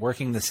 Are they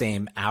working the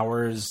same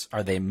hours?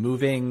 Are they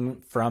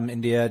moving from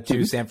India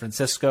to San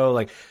Francisco?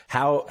 Like,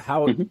 how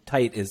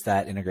tight is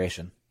that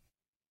integration?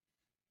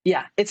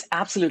 Yeah, it's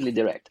absolutely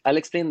direct. I'll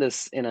explain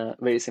this in a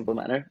very simple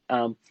manner.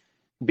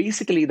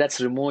 Basically,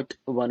 that's remote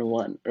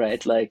 101,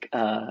 right? Like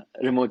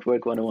remote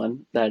work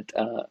 101, that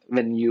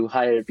when you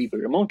hire people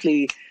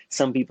remotely,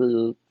 some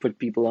people put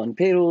people on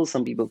payroll,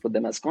 some people put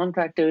them as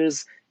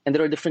contractors, and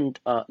there are different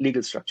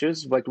legal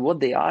structures. But what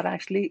they are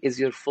actually is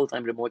your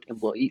full-time remote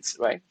employees,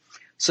 right?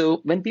 So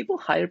when people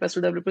hire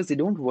Pesto developers, they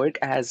don't work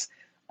as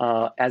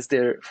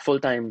their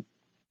full-time.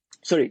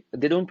 Sorry,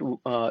 they don't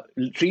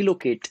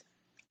relocate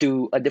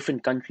to a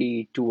different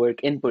country to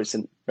work in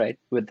person, right?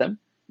 With them,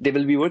 they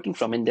will be working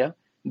from India.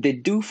 They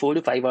do 4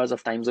 to 5 hours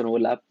of time zone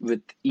overlap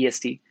with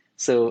EST.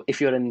 So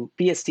if you're in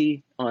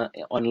PST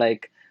on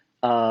like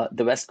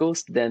the West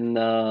Coast, then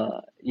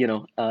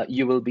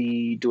you will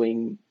be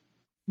doing.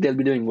 They'll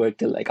be doing work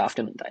till like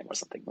afternoon time or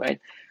something, right?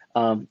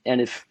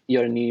 And if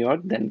you're in New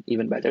York, then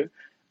even better.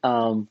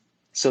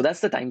 So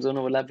that's the time zone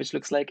overlap, which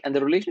looks like. And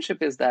the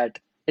relationship is that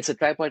it's a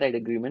tripartite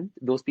agreement.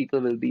 Those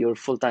people will be your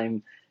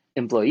full-time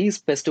employees.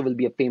 Pesto will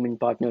be a payment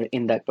partner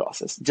in that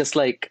process, just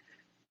like.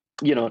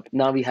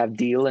 Now we have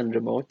Deal and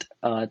Remote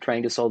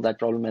trying to solve that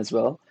problem as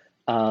well.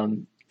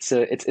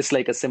 So it's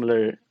like a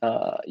similar,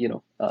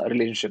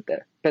 relationship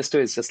there. Pesto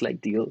is just like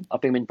Deal, a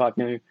payment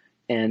partner,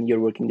 and you're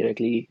working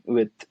directly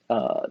with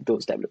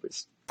those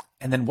developers.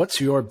 And then what's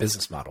your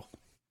business model?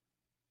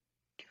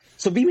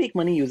 So we make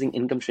money using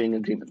income sharing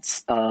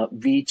agreements.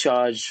 We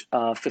charge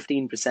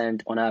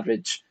 15% on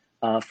average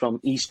from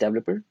each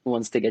developer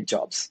once they get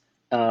jobs.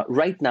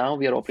 Right now,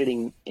 we are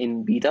operating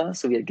in beta,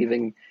 so we are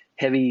giving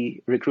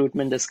heavy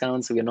recruitment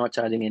discounts. So we are not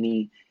charging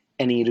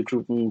any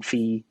recruitment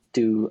fee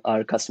to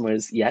our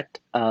customers yet.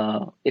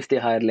 If they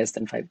hire less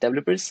than 5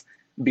 developers,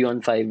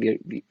 beyond five,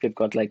 we've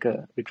got like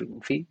a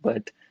recruitment fee.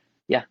 But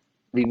yeah,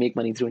 we make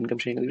money through income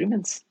sharing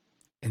agreements.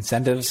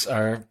 Incentives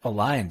are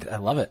aligned. I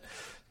love it.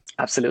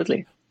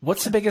 Absolutely.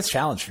 What's the biggest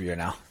challenge for you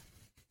now?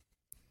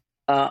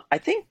 I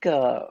think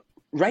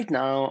right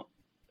now,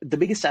 the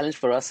biggest challenge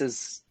for us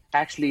is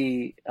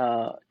actually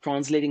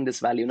translating this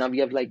value. Now we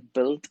have like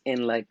built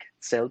in like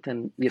Stealth,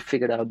 and we have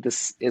figured out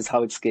this is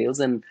how it scales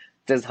and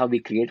this is how we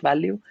create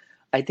value.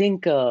 I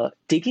think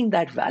taking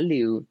that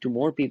value to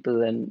more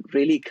people and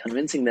really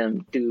convincing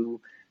them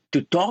to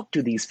talk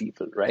to these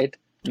people, right?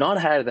 Not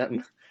hire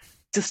them,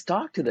 just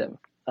talk to them.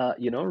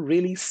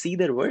 Really see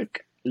their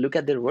work, look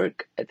at their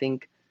work. I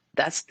think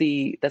that's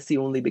the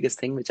only biggest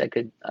thing which I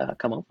could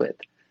come up with.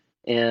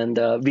 And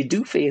we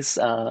do face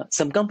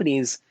some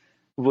companies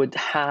would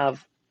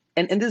have,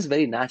 and this is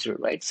very natural,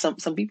 right?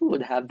 Some people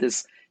would have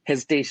this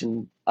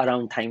hesitation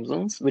around time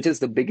zones, which is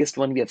the biggest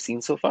one we have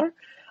seen so far.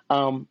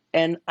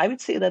 And I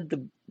would say that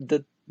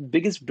the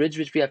biggest bridge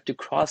which we have to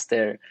cross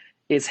there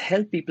is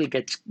help people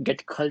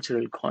get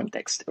cultural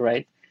context,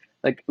 right?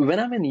 Like when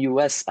I'm in the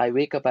US, I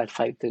wake up at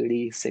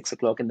 5:30, 6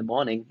 o'clock in the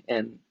morning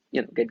and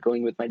get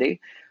going with my day.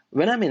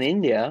 When I'm in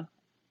India,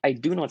 I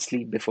do not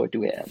sleep before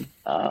 2 a.m.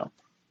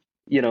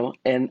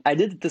 And I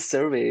did this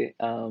survey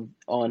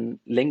on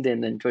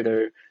LinkedIn and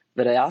Twitter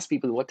that I asked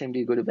people, what time do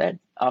you go to bed?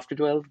 After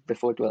 12,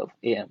 before 12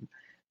 a.m.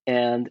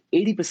 And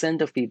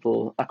 80% of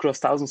people across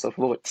thousands of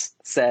votes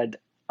said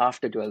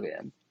after 12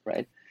 a.m.,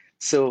 right?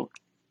 So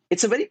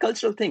it's a very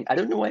cultural thing. I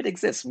don't know why it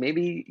exists.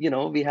 Maybe,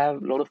 we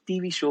have a lot of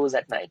TV shows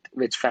at night,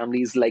 which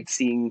families like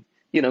seeing,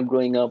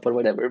 growing up or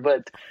whatever.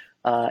 But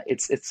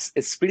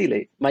it's pretty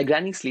late. My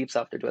granny sleeps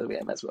after 12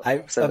 a.m. as well.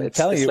 I'm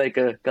telling you, like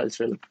a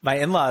cultural. My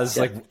in-laws,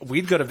 like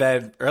we'd go to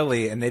bed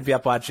early and they'd be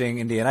up watching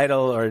Indian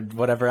Idol or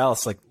whatever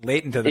else, like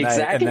late into the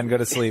night, and then go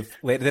to sleep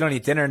late. They don't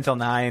eat dinner until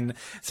 9,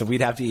 so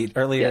we'd have to eat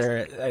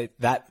earlier.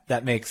 Yes.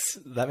 That makes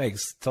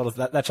total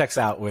that checks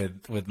out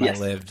with my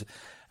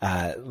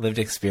lived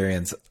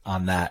experience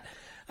on that.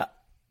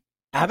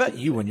 How about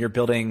you when you're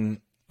building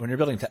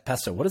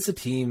Pesto? What does the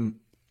team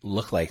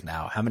look like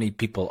now? How many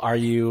people are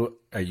you?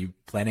 Are you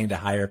planning to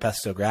hire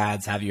Pesto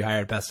grads? Have you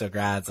hired Pesto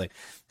grads? Like,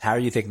 how are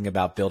you thinking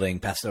about building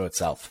Pesto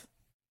itself?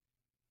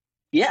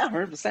 Yeah,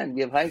 100%.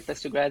 We have hired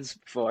Pesto grads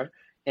before,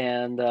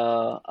 and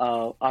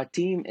our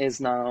team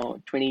is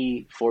now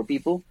 24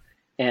 people,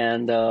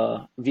 and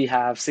we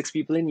have 6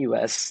 people in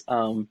US,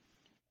 out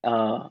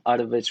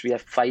of which we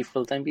have 5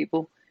 full-time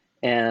people,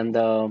 and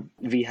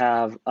we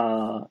have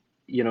Rahul,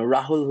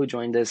 who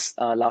joined us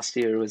last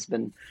year, who has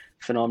been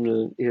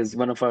phenomenal. He is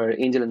one of our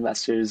angel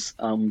investors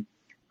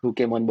who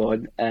came on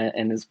board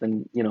and has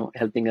been,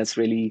 helping us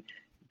really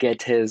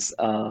get his,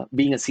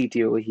 being a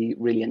CTO, he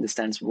really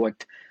understands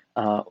what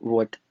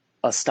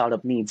a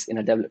startup needs in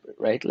a developer,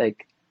 right?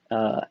 Like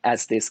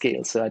as they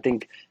scale. So I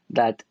think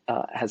that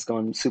has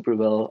gone super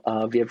well.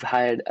 We have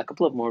hired a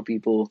couple of more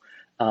people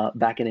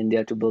back in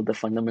India to build the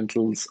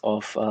fundamentals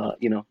of,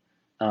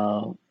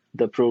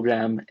 the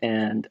program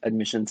and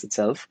admissions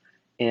itself.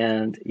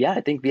 And yeah,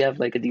 I think we have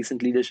like a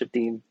decent leadership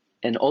team,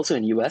 and also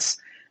in US,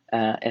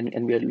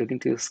 and we are looking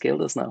to scale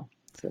this now.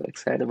 So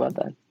excited about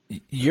that.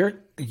 You're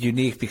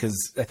unique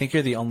because I think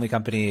you're the only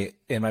company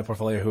in my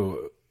portfolio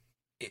who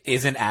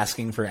isn't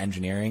asking for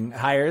engineering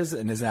hires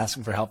and isn't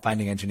asking for help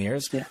finding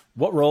engineers. Yeah.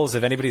 What roles,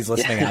 if anybody's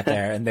listening out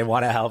there and they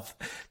want to help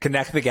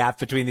connect the gap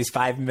between these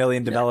 5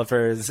 million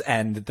developers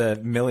and the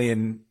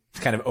million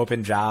kind of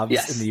open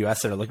jobs in the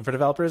US that are looking for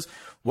developers,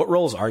 what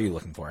roles are you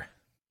looking for?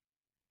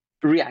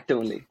 React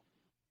only.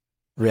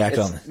 React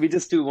only. We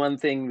just do one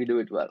thing, we do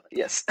it well.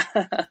 Yes.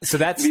 So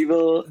that's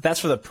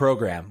for the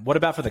program. What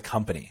about for the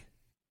company?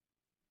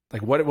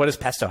 Like what is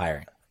Pesto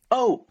hiring?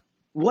 Oh,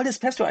 what is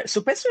Pesto hiring?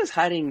 So Pesto is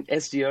hiring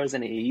SDRs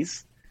and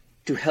AEs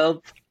to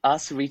help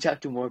us reach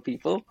out to more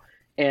people.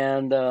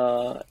 And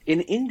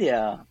in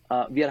India,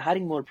 we are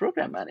hiring more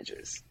program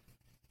managers.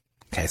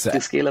 Okay, so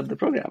to scale up the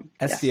program.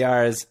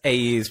 SDRs,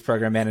 AEs,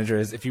 program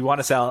managers. If you want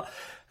to sell,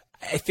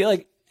 I feel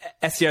like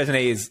SDRs and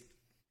AEs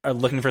are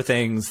looking for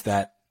things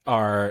that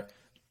are,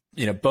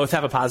 both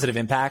have a positive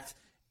impact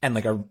and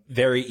like are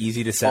very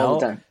easy to sell. All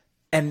the time.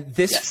 And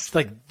this,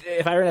 like,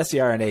 if I were an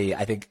SDR and AE,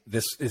 I think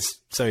this is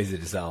so easy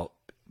to sell,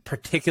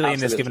 particularly in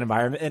this given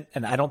environment.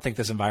 And I don't think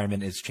this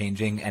environment is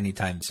changing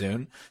anytime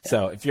soon. Yeah.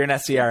 So if you're an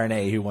SDR and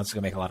AE who wants to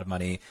go make a lot of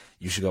money,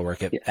 you should go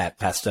work at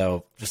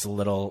Pesto. Just a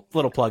little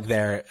plug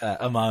there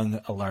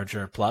among a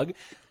larger plug.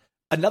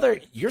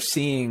 You're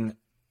seeing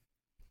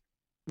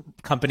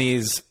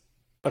companies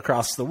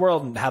across the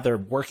world and how they're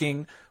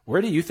working.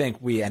 Where do you think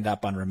we end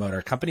up on remote?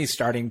 Are companies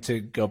starting to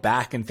go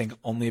back and think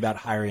only about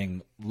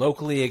hiring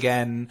locally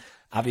again?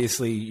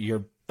 Obviously,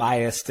 you're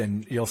biased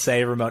and you'll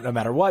say remote no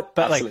matter what,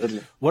 but Absolutely.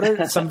 Like, what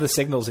are some of the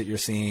signals that you're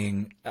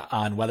seeing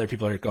on whether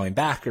people are going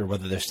back or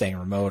whether they're staying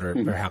remote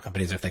or how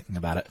companies are thinking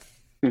about it?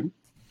 Mm-hmm.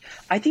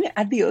 I think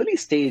at the early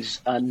stage,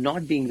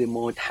 not being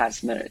remote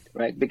has merit,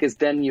 right? Because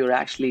then you're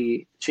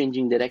actually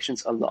changing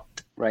directions a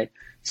lot. right?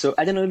 So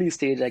at an early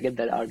stage, I get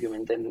that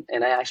argument,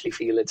 and I actually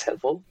feel it's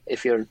helpful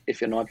if you're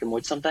not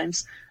remote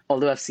sometimes.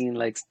 Although I've seen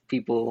like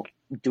people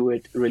do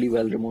it really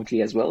well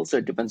remotely as well, so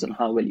it depends on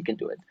how well you can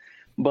do it.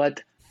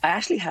 But I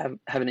actually have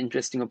an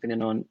interesting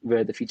opinion on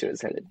where the future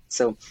is headed.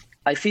 So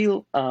I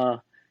feel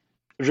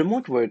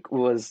remote work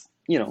was,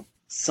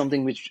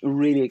 something which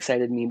really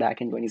excited me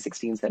back in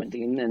 2016,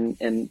 17.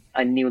 And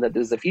I knew that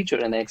this is the future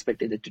and I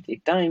expected it to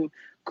take time.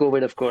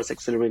 COVID, of course,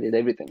 accelerated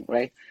everything,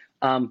 right?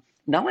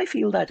 Now I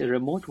feel that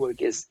remote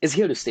work is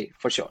here to stay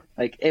for sure.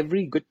 Like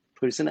every good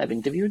person I've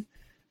interviewed,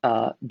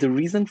 the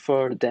reason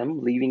for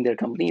them leaving their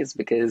company is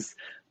because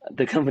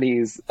the company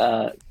is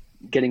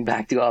getting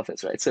back to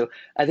office, right? So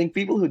I think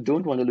people who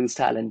don't want to lose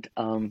talent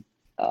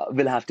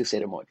will have to stay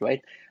remote,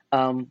 right?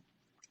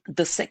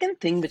 The second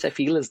thing which I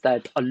feel is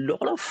that a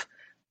lot of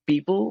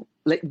people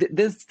like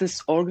there's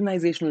this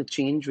organizational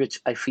change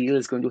which I feel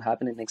is going to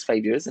happen in the next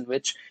 5 years, in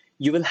which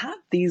you will have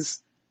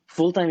these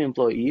full-time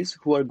employees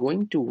who are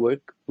going to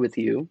work with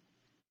you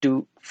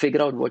to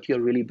figure out what you're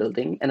really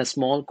building, and a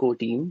small core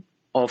team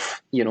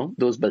of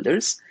those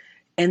builders,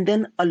 and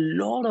then a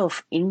lot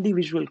of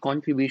individual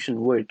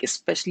contribution work,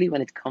 especially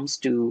when it comes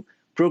to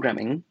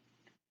programming,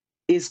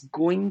 is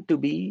going to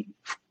be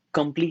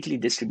completely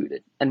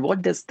distributed. And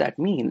what does that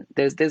mean?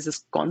 There's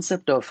this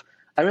concept of,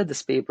 I read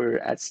this paper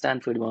at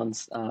Stanford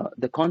once,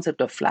 the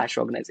concept of flash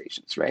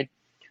organizations, right?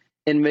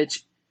 In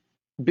which,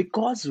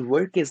 because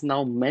work is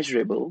now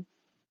measurable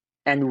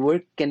and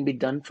work can be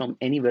done from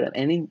anywhere,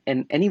 and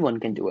anyone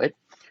can do it.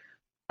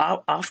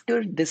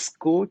 After this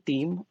core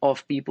team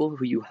of people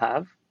who you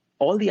have,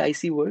 all the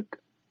IC work,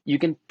 you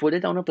can put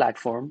it on a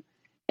platform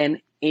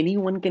and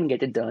anyone can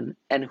get it done.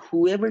 And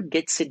whoever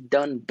gets it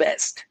done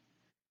best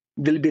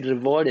will be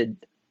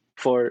rewarded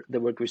for the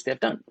work which they've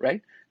done,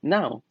 right?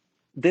 Now,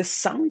 this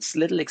sounds a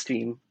little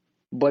extreme,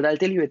 but I'll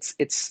tell you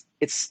it's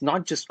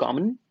not just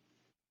common,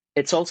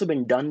 it's also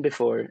been done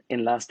before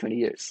in last 20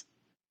 years.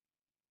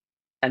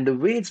 And the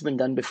way it's been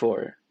done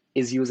before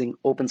is using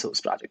open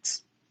source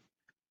projects.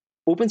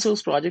 Open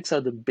source projects are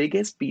the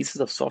biggest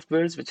pieces of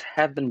softwares which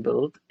have been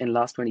built in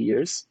last 20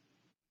 years,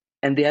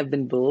 and they have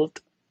been built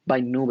by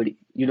nobody.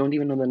 You don't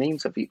even know the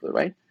names of people,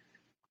 right?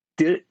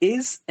 There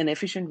is an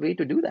efficient way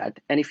to do that.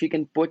 And if you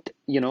can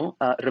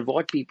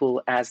reward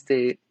people as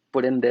they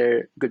put in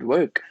their good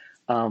work,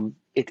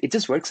 it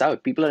just works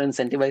out. People are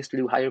incentivized to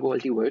do higher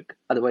quality work,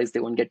 otherwise they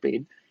won't get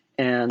paid.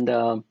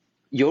 And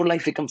your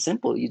life becomes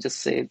simple. You just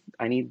say,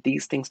 I need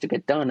these things to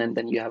get done. And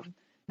then you have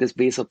this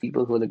base of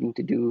people who are looking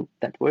to do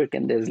that work.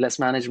 And there's less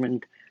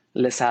management,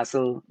 less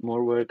hassle,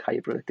 more work,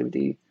 higher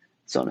productivity,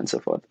 so on and so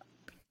forth.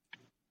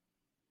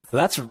 So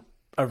that's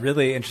a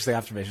really interesting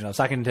observation. I was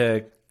talking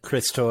to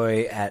Chris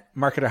Toy at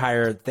Marketer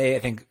Hire. They, I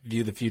think,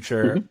 view the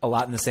future a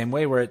lot in the same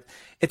way, where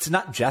it's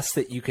not just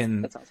that you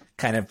can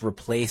kind of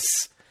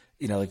replace,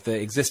 like the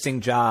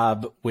existing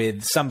job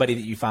with somebody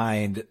that you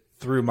find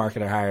through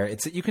Marketer Hire.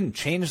 It's that you can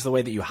change the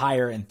way that you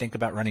hire and think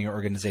about running your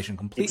organization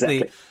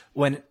completely.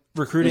 When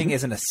recruiting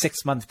isn't a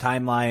 6-month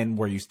timeline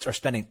where you are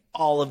spending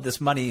all of this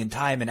money and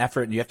time and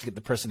effort, and you have to get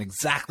the person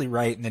exactly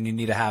right, and then you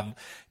need to have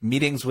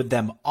meetings with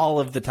them all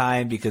of the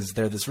time because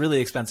they're this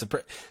really expensive.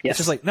 It's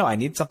just like, no, I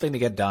need something to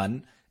get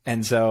done.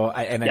 And so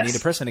I need a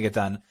person to get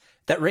done.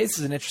 That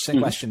raises an interesting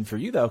question for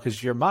you, though,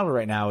 because your model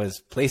right now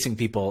is placing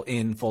people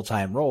in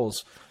full-time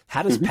roles.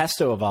 How does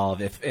Pesto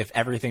evolve if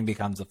everything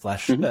becomes a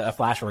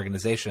Flash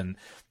organization?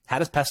 How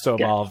does Pesto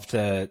evolve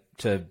to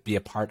be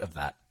a part of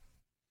that?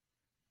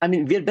 I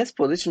mean, we're best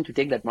positioned to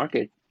take that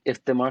market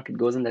if the market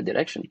goes in that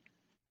direction.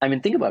 I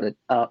mean, think about it.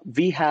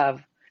 We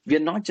are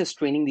not just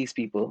training these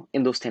people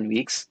in those 10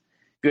 weeks.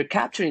 We're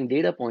capturing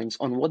data points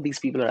on what these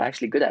people are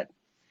actually good at.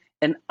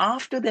 And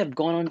after they've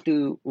gone on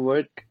to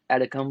work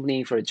at a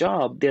company for a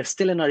job, they're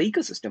still in our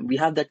ecosystem. We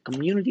have that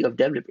community of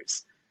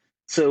developers.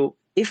 So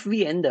if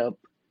we end up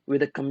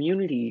with a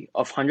community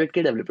of 100K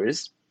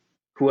developers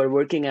who are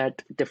working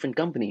at different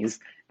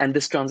companies, and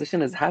this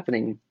transition is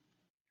happening,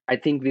 I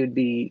think we would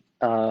be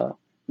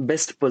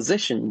best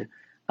positioned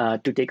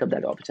to take up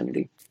that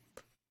opportunity.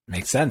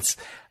 Makes sense.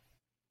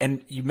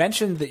 And you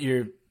mentioned that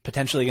you're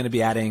potentially going to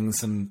be adding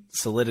some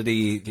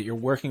solidity, that you're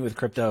working with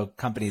crypto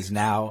companies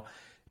now.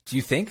 Do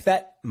you think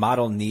that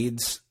model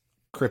needs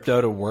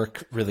crypto to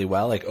work really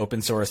well, like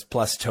open source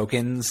plus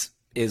tokens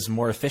is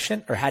more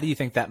efficient? Or how do you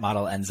think that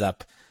model ends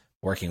up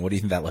working? What do you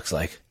think that looks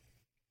like?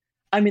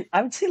 I mean,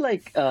 I would say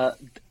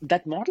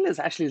that model is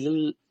actually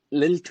a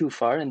little too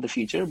far in the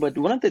future. But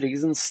one of the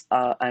reasons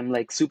I'm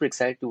super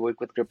excited to work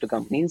with crypto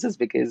companies is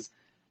because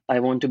I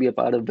want to be a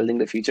part of building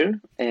the future.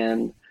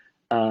 And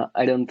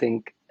I don't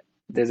think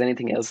there's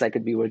anything else I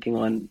could be working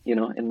on,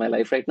 in my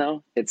life right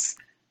now. It's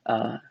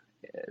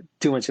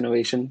too much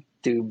innovation,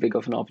 too big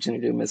of an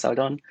opportunity to miss out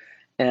on.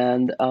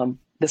 And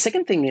the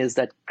second thing is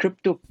that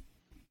crypto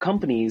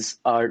companies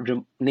are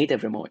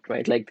native remote,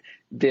 right? Like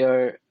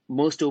they're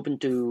most open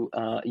to,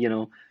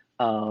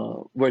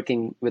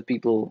 working with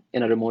people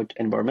in a remote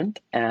environment.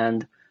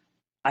 And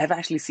I've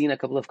actually seen a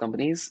couple of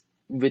companies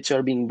which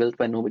are being built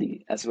by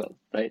nobody as well,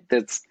 right?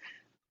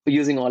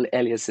 using all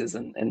aliases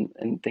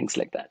and things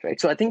like that, right?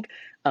 So I think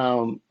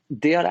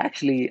they are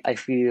actually, I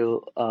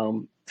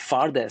feel,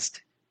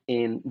 farthest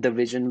in the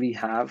vision we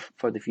have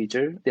for the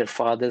future. They're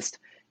farthest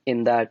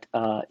in that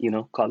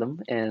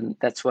column, and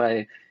that's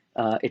why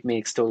it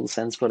makes total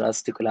sense for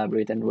us to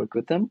collaborate and work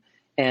with them.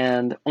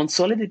 And on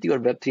Solidity or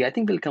Web3, I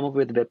think we'll come up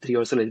with Web3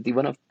 or Solidity,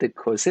 one of the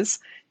courses.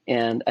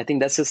 And I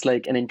think that's just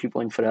like an entry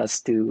point for us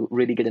to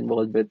really get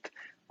involved with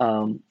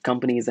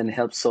companies and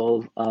help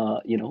solve,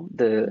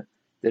 the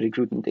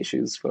recruitment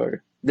issues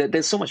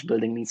there's so much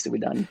building needs to be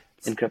done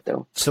in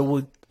crypto. So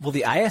will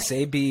the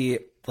ISA be,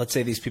 let's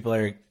say these people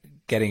are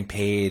getting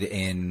paid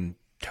in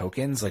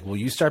tokens, like will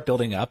you start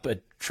building up a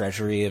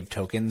treasury of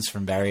tokens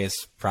from various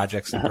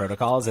projects and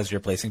protocols as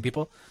you're placing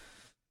people?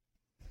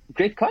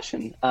 Great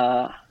question.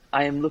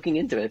 I am looking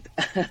into it.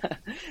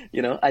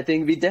 I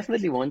think we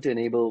definitely want to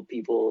enable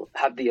people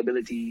have the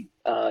ability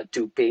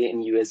to pay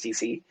in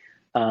USDC.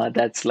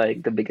 That's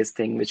like the biggest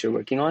thing which we're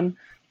working on.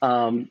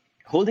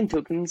 Holding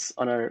tokens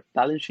on our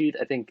balance sheet,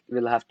 I think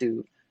we'll have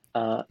to,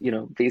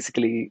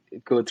 basically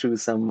go through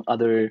some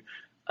other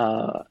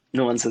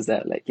nuances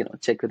there, like,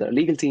 check with our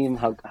legal team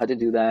how to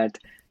do that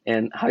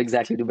and how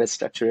exactly to best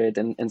structure it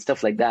and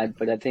stuff like that.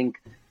 But I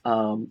think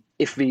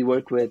if we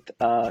work with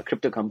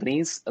crypto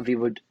companies, we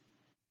would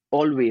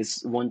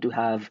always want to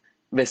have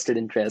vested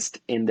interest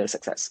in their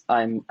success.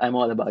 I'm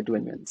all about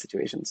win-win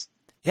situations.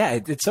 Yeah,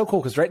 it's so cool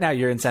because right now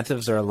your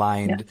incentives are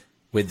aligned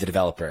with the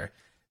developer.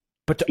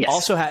 But to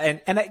also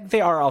have, and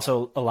they are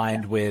also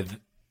aligned with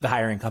the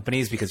hiring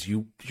companies because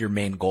your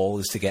main goal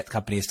is to get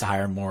companies to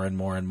hire more and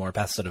more and more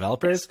Pesto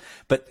developers.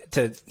 But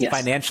to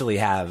financially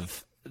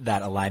have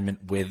that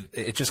alignment with,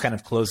 it just kind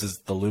of closes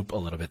the loop a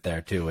little bit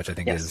there too, which I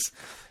think is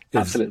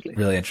absolutely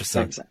really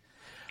interesting. 100%.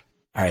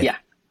 All right. Yeah.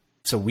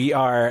 So we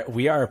are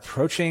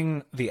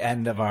approaching the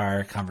end of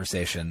our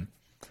conversation.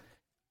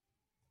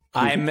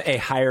 I'm a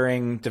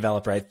hiring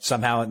developer.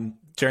 Somehow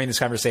during this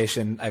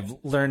conversation, I've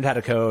learned how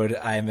to code.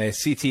 I'm a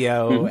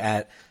CTO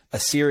at a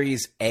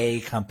Series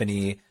A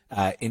company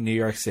in New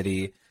York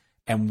City,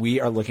 and we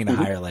are looking to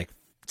hire like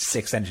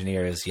 6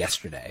 engineers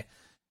yesterday.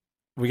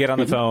 We get on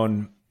the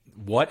phone.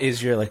 What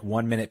is your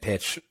 1 minute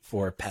pitch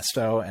for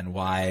Pesto and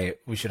why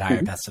we should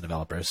hire Pesto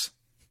developers?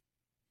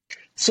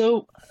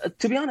 So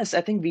to be honest,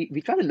 I think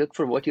we try to look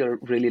for what you're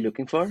really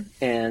looking for,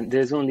 and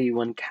there's only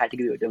one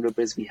category of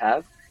developers we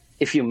have.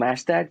 If you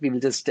match that, we will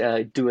just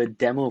do a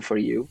demo for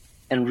you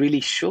and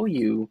really show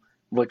you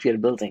what we are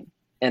building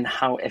and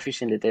how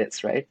efficient it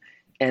is, right?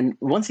 And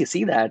once you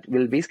see that,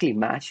 we'll basically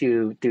match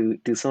you to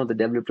some of the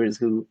developers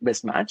who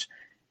best match.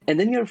 And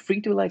then you're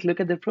free to look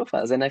at their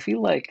profiles. And I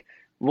feel like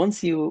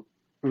once you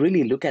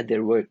really look at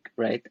their work,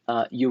 right,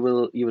 you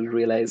will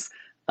realize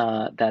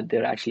that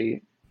they're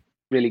actually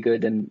really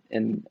good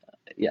and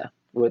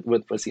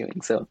worth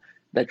pursuing. So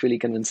that really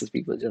convinces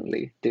people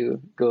generally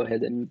to go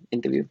ahead and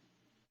interview.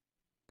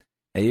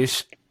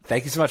 Ayush,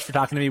 thank you so much for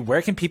talking to me.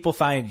 Where can people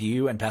find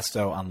you and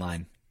Pesto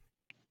online?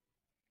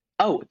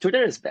 Oh,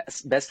 Twitter is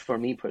best for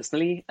me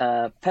personally.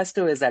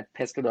 Pesto is at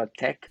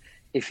pesto.tech.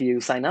 If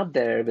you sign up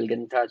there, we'll get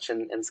in touch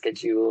and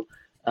schedule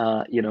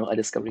a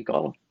discovery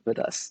call with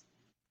us.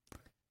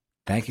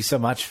 Thank you so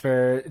much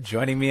for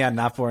joining me on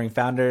Not Boring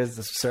Founders.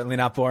 This is certainly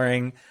not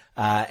boring.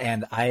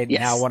 And I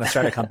now want to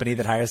start a company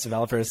that hires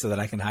developers so that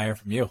I can hire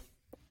from you.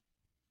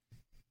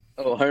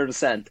 Oh,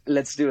 100%.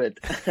 Let's do it.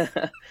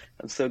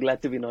 I'm so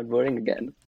glad to be not boring again.